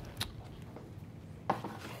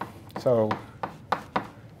 So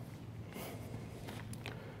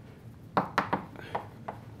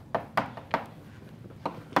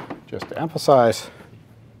just to emphasize,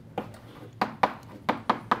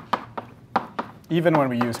 even when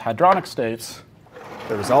we use hadronic states,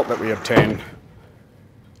 the result that we obtain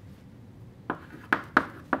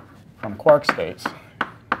from quark states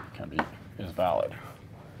is valid.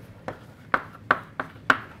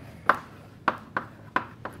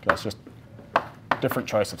 That's just a different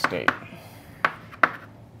choice of state.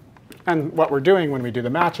 And what we're doing when we do the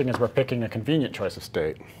matching is we're picking a convenient choice of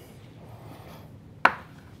state,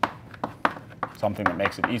 something that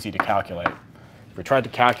makes it easy to calculate. If we tried to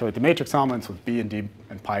calculate the matrix elements with B and D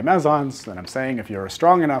and pi mesons, then I'm saying if you're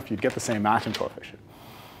strong enough, you'd get the same matching coefficient.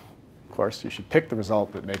 Of course, you should pick the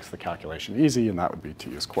result that makes the calculation easy, and that would be to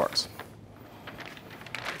use quarks.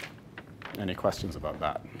 Any questions about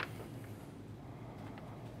that?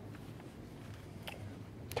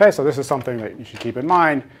 Okay, so this is something that you should keep in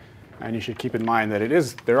mind, and you should keep in mind that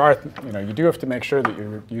you do have to make sure that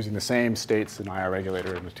you're using the same states and IR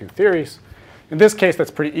regulator in the two theories. In this case, that's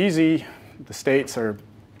pretty easy. The states are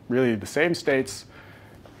really the same states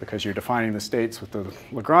because you're defining the states with the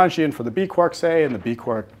Lagrangian for the B quark, say, and the B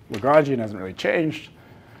quark Lagrangian hasn't really changed,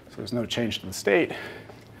 so there's no change to the state.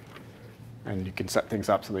 And you can set things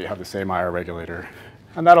up so that you have the same IR regulator.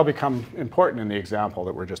 And that'll become important in the example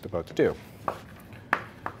that we're just about to do.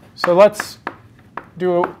 So let's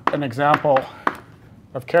do an example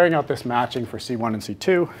of carrying out this matching for C1 and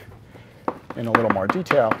C2 in a little more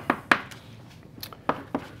detail.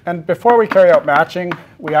 And before we carry out matching,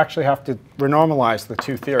 we actually have to renormalize the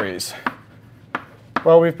two theories.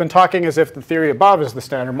 Well, we've been talking as if the theory above is the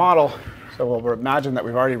standard model, so we'll imagine that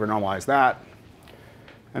we've already renormalized that.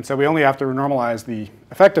 And so we only have to renormalize the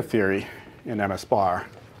effective theory in MSbar.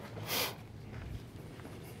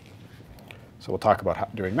 So we'll talk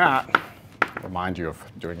about doing that, remind you of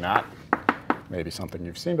doing that, maybe something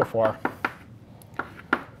you've seen before.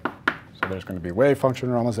 So there's going to be wave function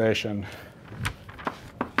normalization.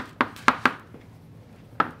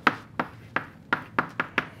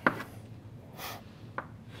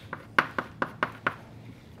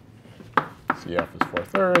 CF is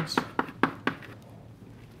 4/3.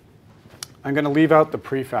 I'm going to leave out the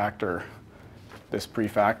prefactor, this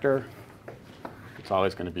prefactor. It's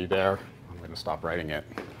always going to be there. I'm going to stop writing it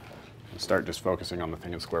and start just focusing on the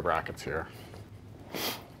thing in square brackets here.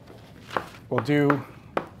 We'll do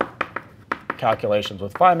calculations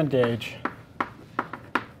with Feynman gauge.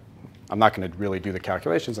 I'm not going to really do the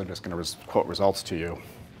calculations. I'm just going to quote results to you.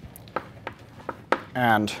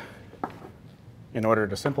 And in order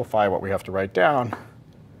to simplify what we have to write down,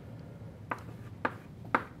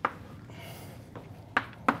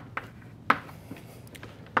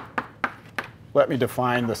 let me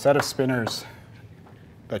define the set of spinors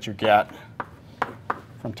that you get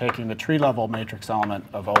from taking the tree-level matrix element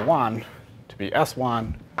of O1 to be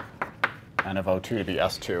S1 and of O2 to be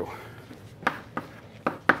S2.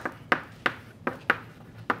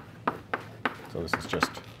 So this is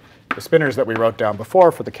just the spinors that we wrote down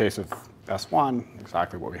before for the case of S1,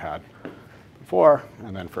 exactly what we had before.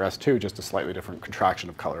 And then for S2, just a slightly different contraction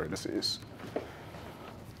of color indices.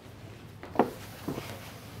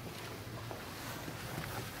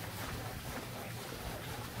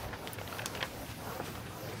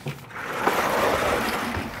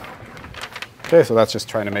 Okay, so that's just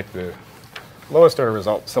trying to make the lowest order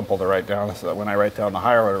result simple to write down so that when I write down the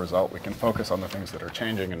higher order result, we can focus on the things that are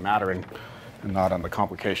changing and mattering and not on the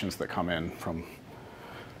complications that come in from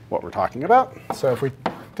what we're talking about. So if we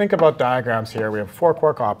think about diagrams here, we have a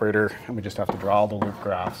 4-quark operator, and we just have to draw all the loop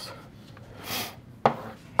graphs.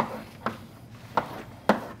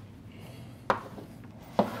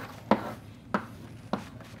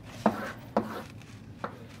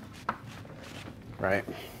 Right?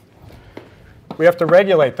 We have to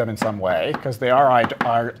regulate them in some way, because they are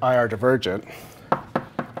IR divergent.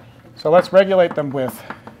 So let's regulate them with,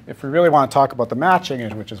 if we really want to talk about the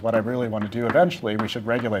matching, which is what I really want to do eventually, we should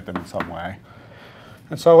regulate them in some way.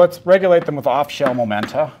 And so let's regulate them with off-shell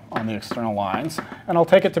momenta on the external lines. And I'll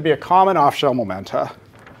take it to be a common off-shell momenta,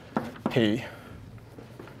 P.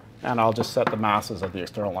 And I'll just set the masses of the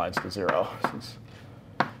external lines to 0, since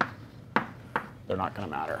they're not going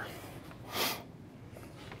to matter.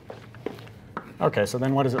 OK, so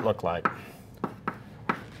then what does it look like?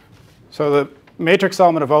 So the matrix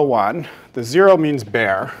element of O1, the 0 means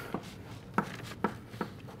bare,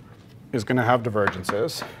 is going to have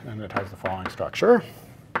divergences, and it has the following structure.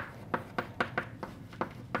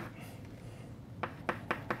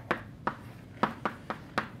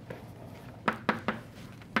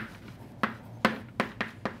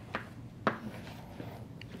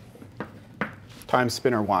 Times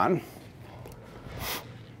spinner 1.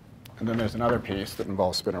 And then there's another piece that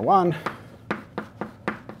involves spinner 1.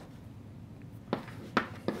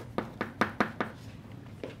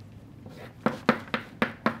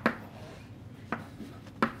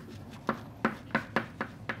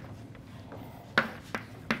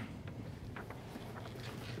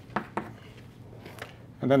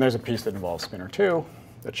 And then there's a piece that involves spinner 2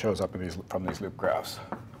 that shows up in from these loop graphs.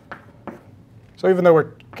 So even though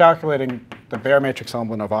we're calculating the bare matrix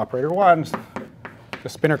element of operator 1, the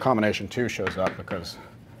spinner combination 2 shows up because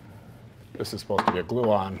this is supposed to be a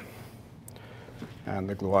gluon. And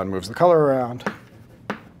the gluon moves the color around.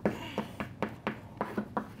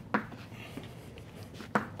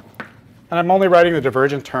 And I'm only writing the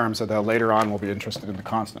divergent terms, so that later on we'll be interested in the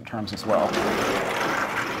constant terms as well.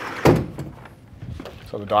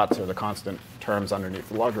 So the dots are the constant terms underneath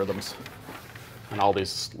the logarithms. And all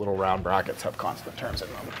these little round brackets have constant terms in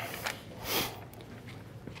them.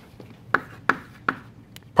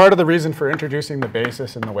 Part of the reason for introducing the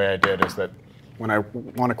basis in the way I did is that when I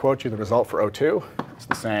want to quote you the result for O2, it's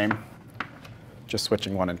the same, just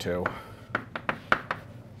switching 1 and 2.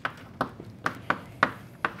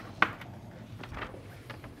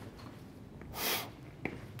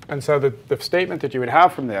 And so the statement that you would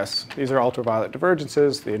have from this, these are ultraviolet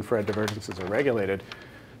divergences, the infrared divergences are regulated.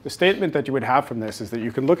 The statement that you would have from this is that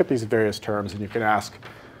you can look at these various terms and you can ask,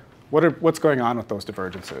 what's going on with those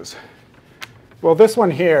divergences? Well, this one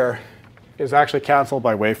here is actually canceled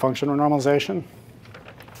by wave function renormalization,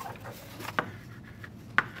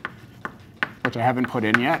 which I haven't put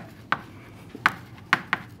in yet.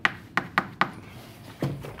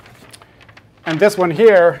 And this one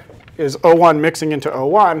here is O1 mixing into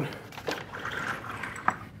O1.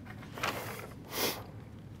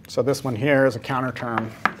 So this one here is a counter term,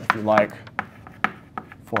 if you like,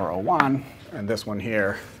 for O1. And this one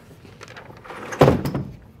here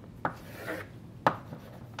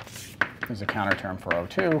is a counter term for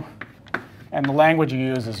O2. And the language you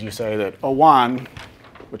use is you say that O1,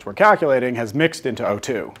 which we're calculating, has mixed into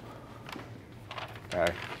O2.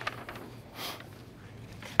 Okay.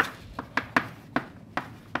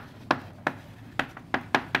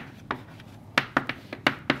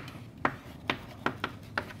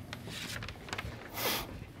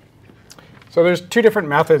 So there's two different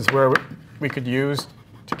methods where we could use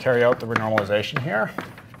to carry out the renormalization here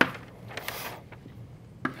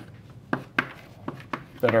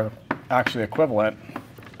that are actually equivalent.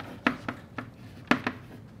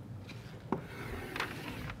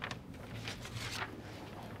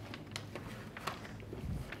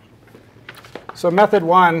 So method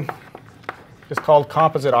 1 is called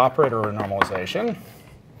composite operator renormalization.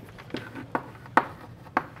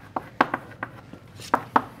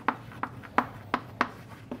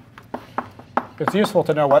 It's useful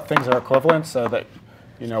to know what things are equivalent so that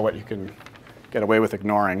you know what you can get away with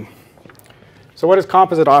ignoring. So what is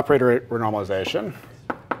composite operator renormalization?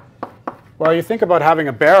 Well, you think about having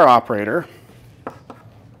a bare operator,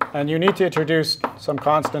 and you need to introduce some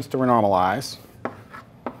constants to renormalize.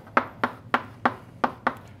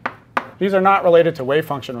 These are not related to wave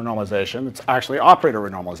function renormalization. It's actually operator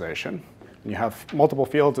renormalization. You have multiple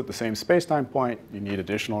fields at the same space-time point. You need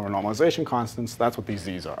additional renormalization constants. That's what these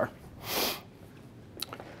Z's are.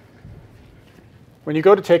 When you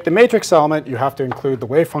go to take the matrix element, you have to include the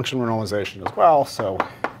wave function renormalization as well. So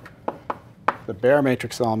the bare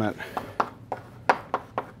matrix element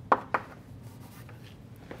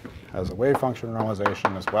has a wave function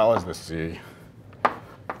renormalization as well as this Z.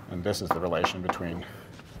 And this is the relation between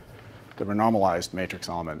the renormalized matrix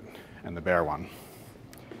element and the bare one.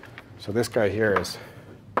 So this guy here is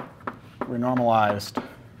renormalized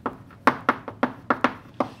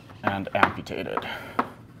and amputated.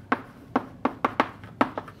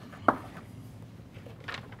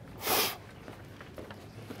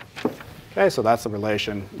 Okay, so that's the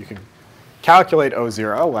relation. You can calculate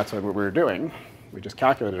O0. That's what we were doing. We just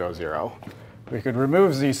calculated O0. We could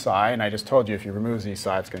remove Z psi, and I just told you if you remove Z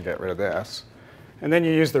psi, it's going to get rid of this. And then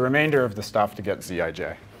you use the remainder of the stuff to get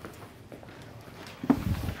Zij.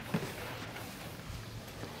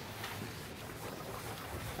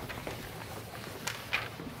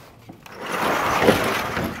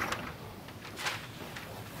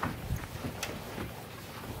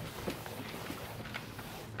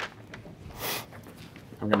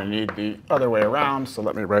 other way around, so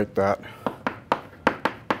let me write that.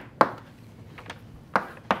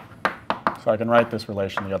 So I can write this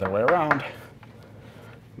relation the other way around,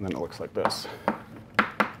 and then it looks like this.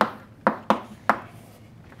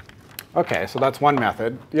 OK, so that's one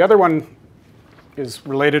method. The other one is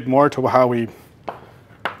related more to how we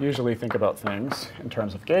usually think about things in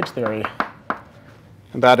terms of gauge theory,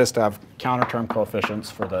 and that is to have counterterm coefficients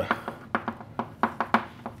for the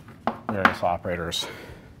various operators.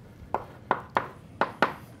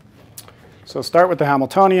 So start with the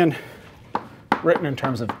Hamiltonian, written in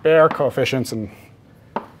terms of bare coefficients and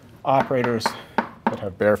operators that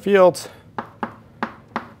have bare fields,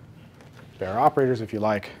 bare operators if you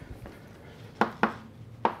like.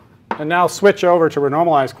 And now switch over to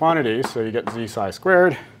renormalized quantities, so you get z psi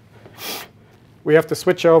squared. We have to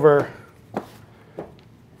switch over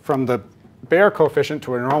from the bare coefficient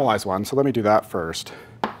to a normalized one, so let me do that first.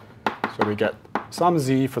 So we get some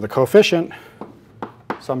z for the coefficient,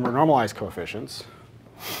 some renormalized coefficients,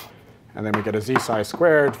 and then we get a z psi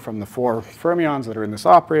squared from the 4 fermions that are in this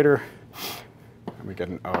operator, and we get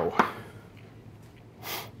an O.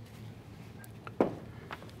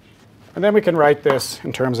 And then we can write this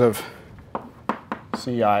in terms of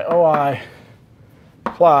CIOI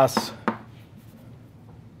plus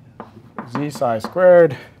z psi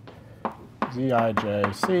squared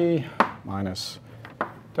zijc minus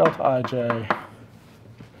delta ij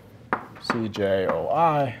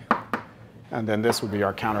cjoi, and then this would be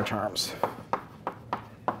our counter terms.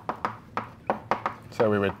 So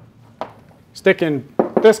we would stick in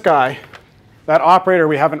this guy. That operator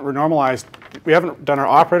we haven't renormalized. We haven't done our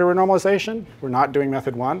operator renormalization. We're not doing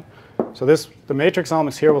method 1. So the matrix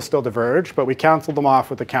elements here will still diverge, but we cancel them off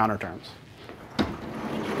with the counter terms.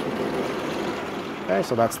 OK,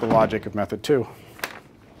 so that's the logic of method 2.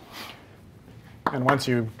 And once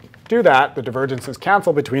you do that, the divergences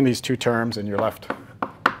cancel between these two terms, and you're left,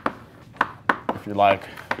 if you like,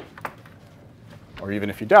 or even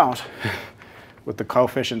if you don't, with the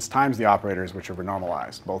coefficients times the operators, which are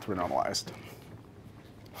renormalized, both renormalized.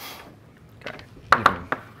 OK, even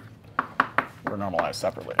renormalized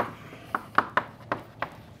separately.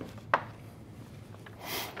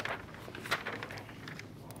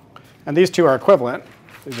 And these two are equivalent.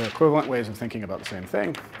 These are equivalent ways of thinking about the same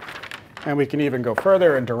thing. And we can even go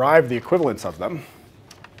further and derive the equivalence of them.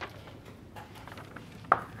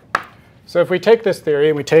 So if we take this theory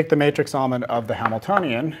and we take the matrix element of the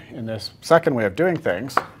Hamiltonian in this second way of doing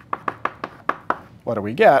things, what do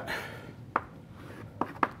we get?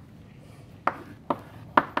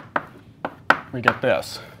 We get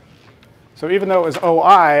this. So even though it was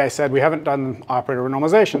OI, I said we haven't done operator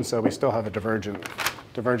renormalization, so we still have a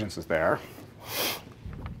divergences there.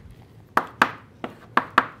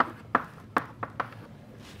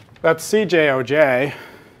 That's CJOJ.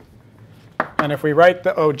 And if we write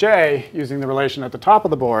the OJ using the relation at the top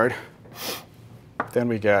of the board, then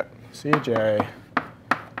we get CJ,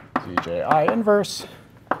 ZJI inverse,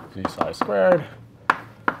 Z psi squared,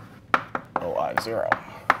 OI 0.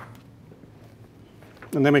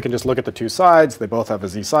 And then we can just look at the two sides. They both have a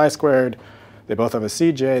Z psi squared. They both have a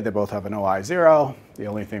CJ. They both have an OI 0. The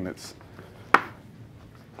only thing that's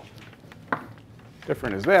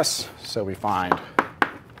different is this. So we find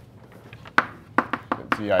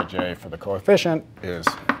that Zij for the coefficient is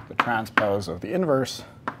the transpose of the inverse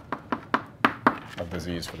of the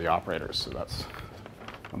Z's for the operators. So that's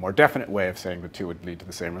a more definite way of saying the two would lead to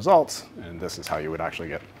the same results. And this is how you would actually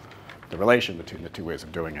get the relation between the two ways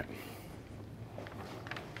of doing it.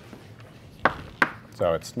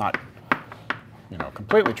 So it's not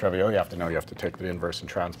completely trivial. You have to take the inverse and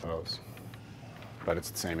transpose. But it's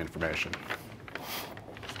the same information.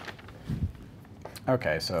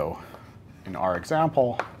 OK, so in our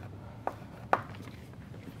example,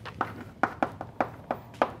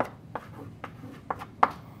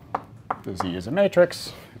 the Z is a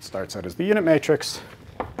matrix. It starts out as the unit matrix.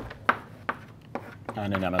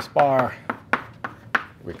 And in MSbar,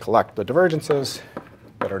 we collect the divergences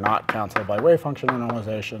that are not canceled by wave function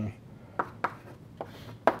renormalization.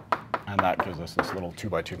 And that gives us this little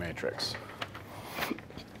 2x2 matrix.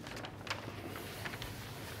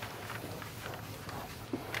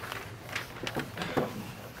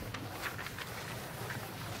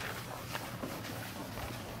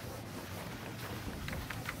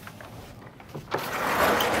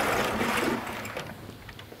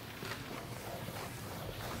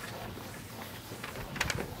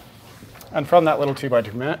 And from that little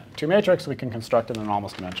 2x2 matrix, we can construct an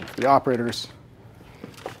anomalous dimension for the operators.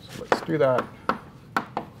 So let's do that.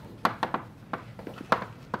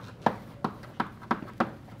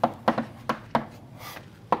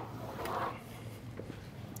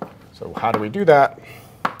 So how do we do that?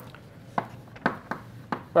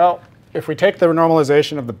 Well, if we take the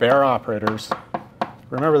normalization of the Baire operators,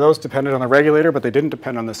 remember those depended on the regulator, but they didn't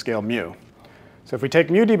depend on the scale mu. So if we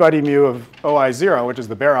take mu d by d mu of OI0, which is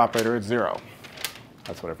the Baire operator, it's 0.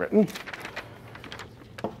 That's what I've written.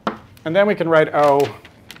 And then we can write O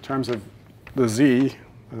in terms of the z,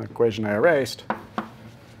 the equation I erased.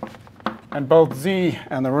 And both z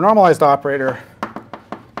and the renormalized operator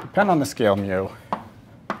depend on the scale mu.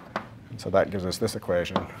 And so that gives us this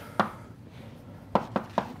equation.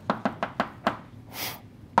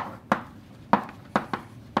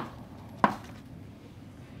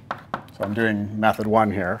 So I'm doing method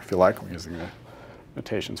 1 here, if you like. I'm using the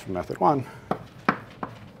notations from method 1.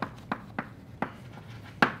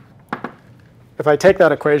 If I take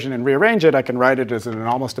that equation and rearrange it, I can write it as an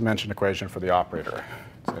almost dimension equation for the operator.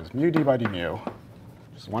 It says mu d by d mu,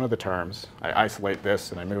 which is one of the terms. I isolate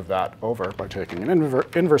this, and I move that over by taking an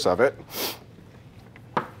inverse of it.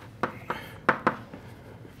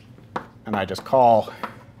 And I just call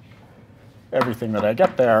everything that I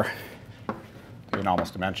get there the enormous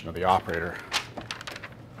dimension of the operator.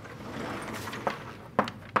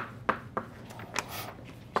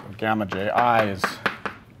 So gamma ji is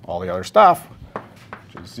all the other stuff,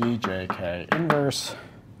 which is zjk inverse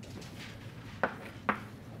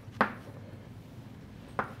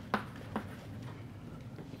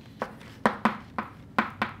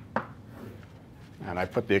and I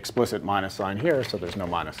put the explicit minus sign here, so there's no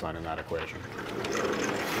minus sign in that equation.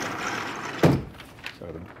 So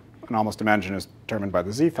the enormous dimension is determined by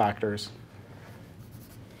the z factors.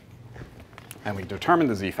 And we determine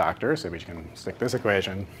the z factors, so we can stick this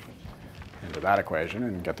equation into that equation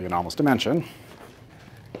and get the enormous dimension.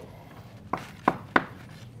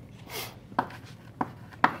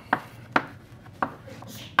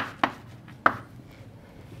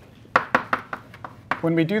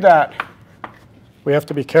 When we do that, we have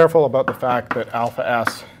to be careful about the fact that alpha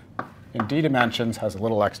s in d dimensions has a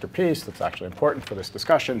little extra piece that's actually important for this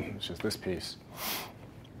discussion, which is this piece.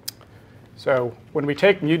 So when we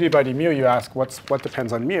take mu d by d mu, you ask what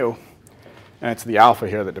depends on mu. And it's the alpha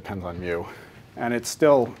here that depends on mu. And it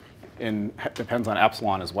still depends on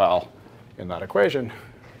epsilon as well in that equation.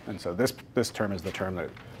 And so this term is the term that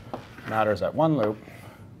matters at 1 loop.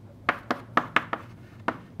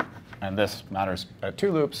 And this matters at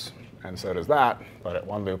 2 loops, and so does that. But at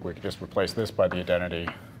 1 loop, we can just replace this by the identity.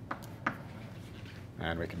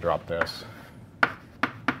 And we can drop this.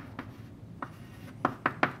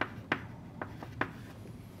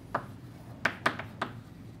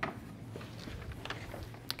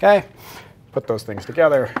 OK, put those things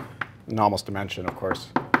together. Enormous dimension, of course,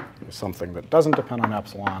 is something that doesn't depend on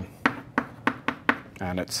epsilon.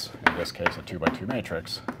 And it's, in this case, a 2 by 2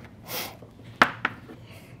 matrix.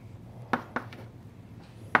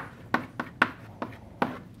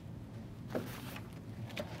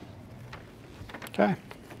 OK.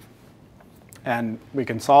 And we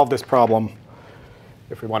can solve this problem.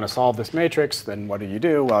 If we want to solve this matrix, then what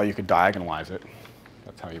do? Well, you could diagonalize it.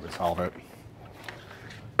 That's how you would solve it.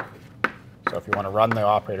 So if you want to run the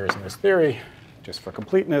operators in this theory, just for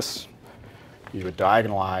completeness, you would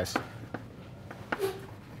diagonalize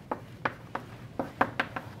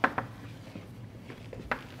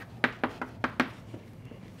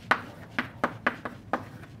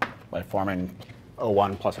by forming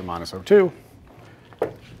O1 plus or minus O2.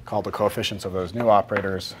 Call the coefficients of those new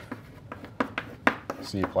operators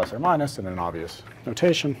C plus or minus in an obvious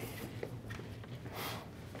notation.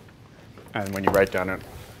 And when you write down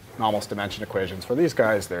enormous dimension equations for these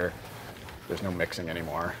guys, there's no mixing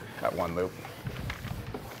anymore at 1 loop.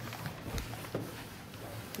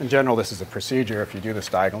 In general, this is a procedure, if you do this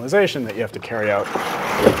diagonalization, that you have to carry out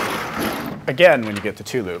again when you get to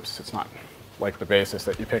 2 loops. It's not like the basis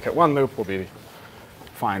that you pick at 1 loop will be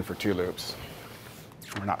fine for 2 loops.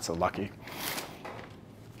 We're not so lucky.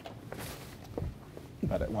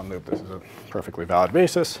 But at 1 loop, this is a perfectly valid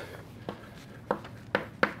basis.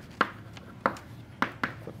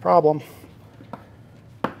 The problem.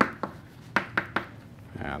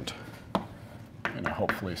 And in a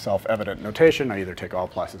hopefully self-evident notation, I either take all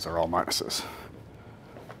pluses or all minuses.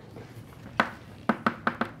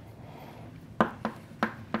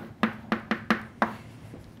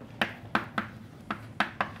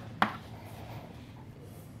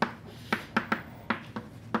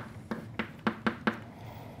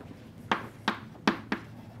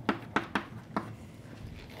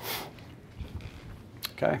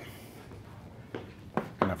 OK.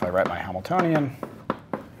 And if I write my Hamiltonian,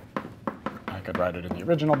 I could write it in the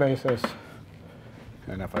original basis.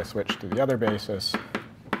 And if I switch to the other basis,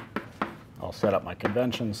 I'll set up my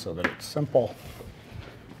conventions so that it's simple.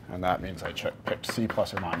 And that means I picked C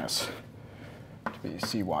plus or minus to be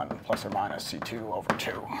C1 plus or minus C2 over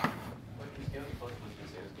 2.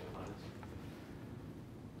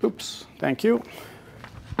 Oops, thank you.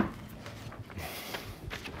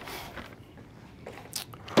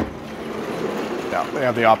 Yeah, they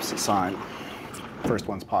have the opposite sign. First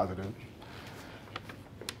one's positive.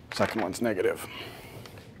 Second one's negative.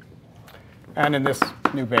 And in this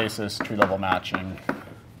new basis, tree-level matching,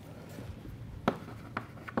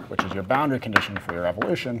 which is your boundary condition for your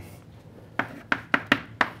evolution,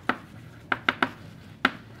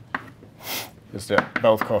 is that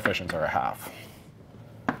both coefficients are a half.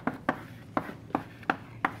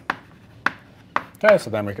 Okay, so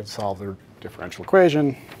then we could solve the differential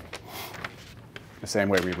equation the same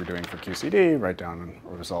way we were doing for QCD, write down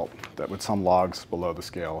a result that would sum logs below the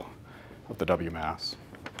scale of the W mass.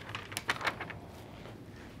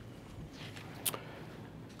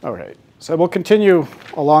 All right, so we'll continue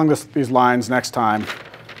along these lines next time.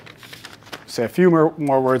 Say a few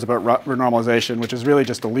more words about renormalization, which is really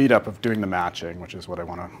just a lead up of doing the matching, which is what I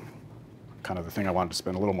want to, kind of the thing I wanted to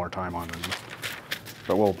spend a little more time on.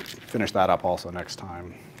 But we'll finish that up also next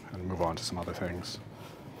time and move on to some other things.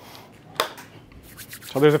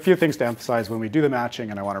 So there's a few things to emphasize when we do the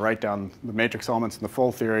matching, and I want to write down the matrix elements in the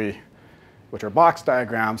full theory, which are box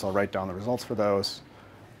diagrams. I'll write down the results for those.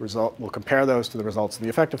 We'll compare those to the results in the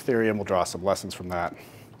effective theory, and we'll draw some lessons from that.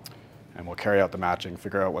 And we'll carry out the matching,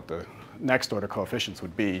 figure out what the next order coefficients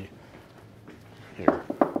would be here.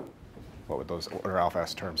 What would those order alpha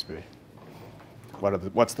S terms be?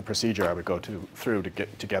 What's the procedure I would go through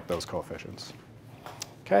to get those coefficients?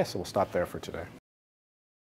 Okay, so we'll stop there for today.